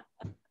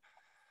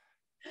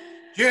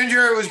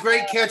 Ginger, it was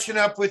great catching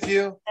up with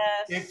you.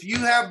 Yes. If you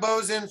have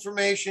Bo's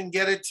information,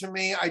 get it to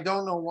me. I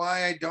don't know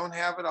why I don't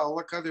have it. I'll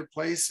look other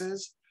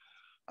places.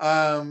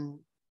 I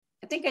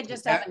think I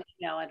just have an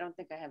email. I don't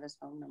think I have his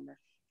phone number.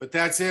 But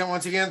that's it.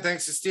 Once again,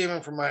 thanks to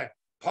Stephen for my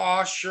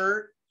paw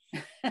shirt.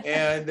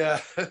 And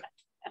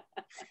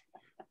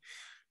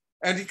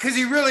and because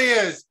he really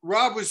is.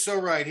 Rob was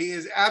so right. He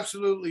is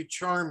absolutely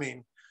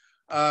charming.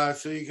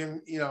 So you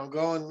can,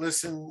 go and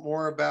listen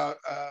more about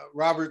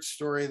Robert's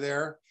story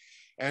there.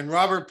 And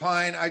Robert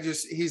Pine,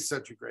 he's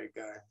such a great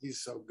guy.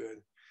 He's so good.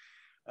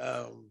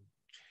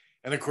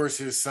 And of course,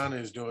 his son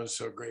is doing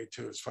so great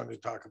too. It's fun to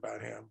talk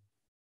about him.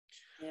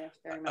 Yeah,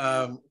 very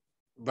much.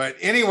 But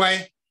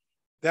anyway,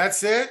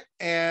 that's it.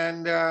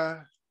 And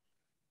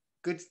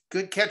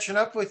good catching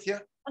up with you.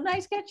 Well,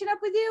 nice catching up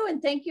with you.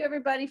 And thank you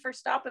everybody for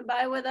stopping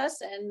by with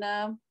us.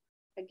 And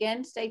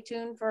again, stay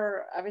tuned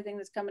for everything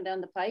that's coming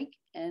down the pike.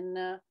 And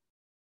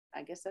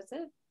I guess that's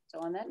it. So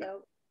on that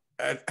note.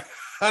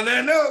 On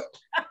that note.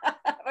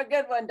 Have a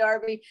good one,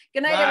 Darby.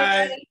 Good night,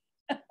 Bye.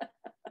 everybody.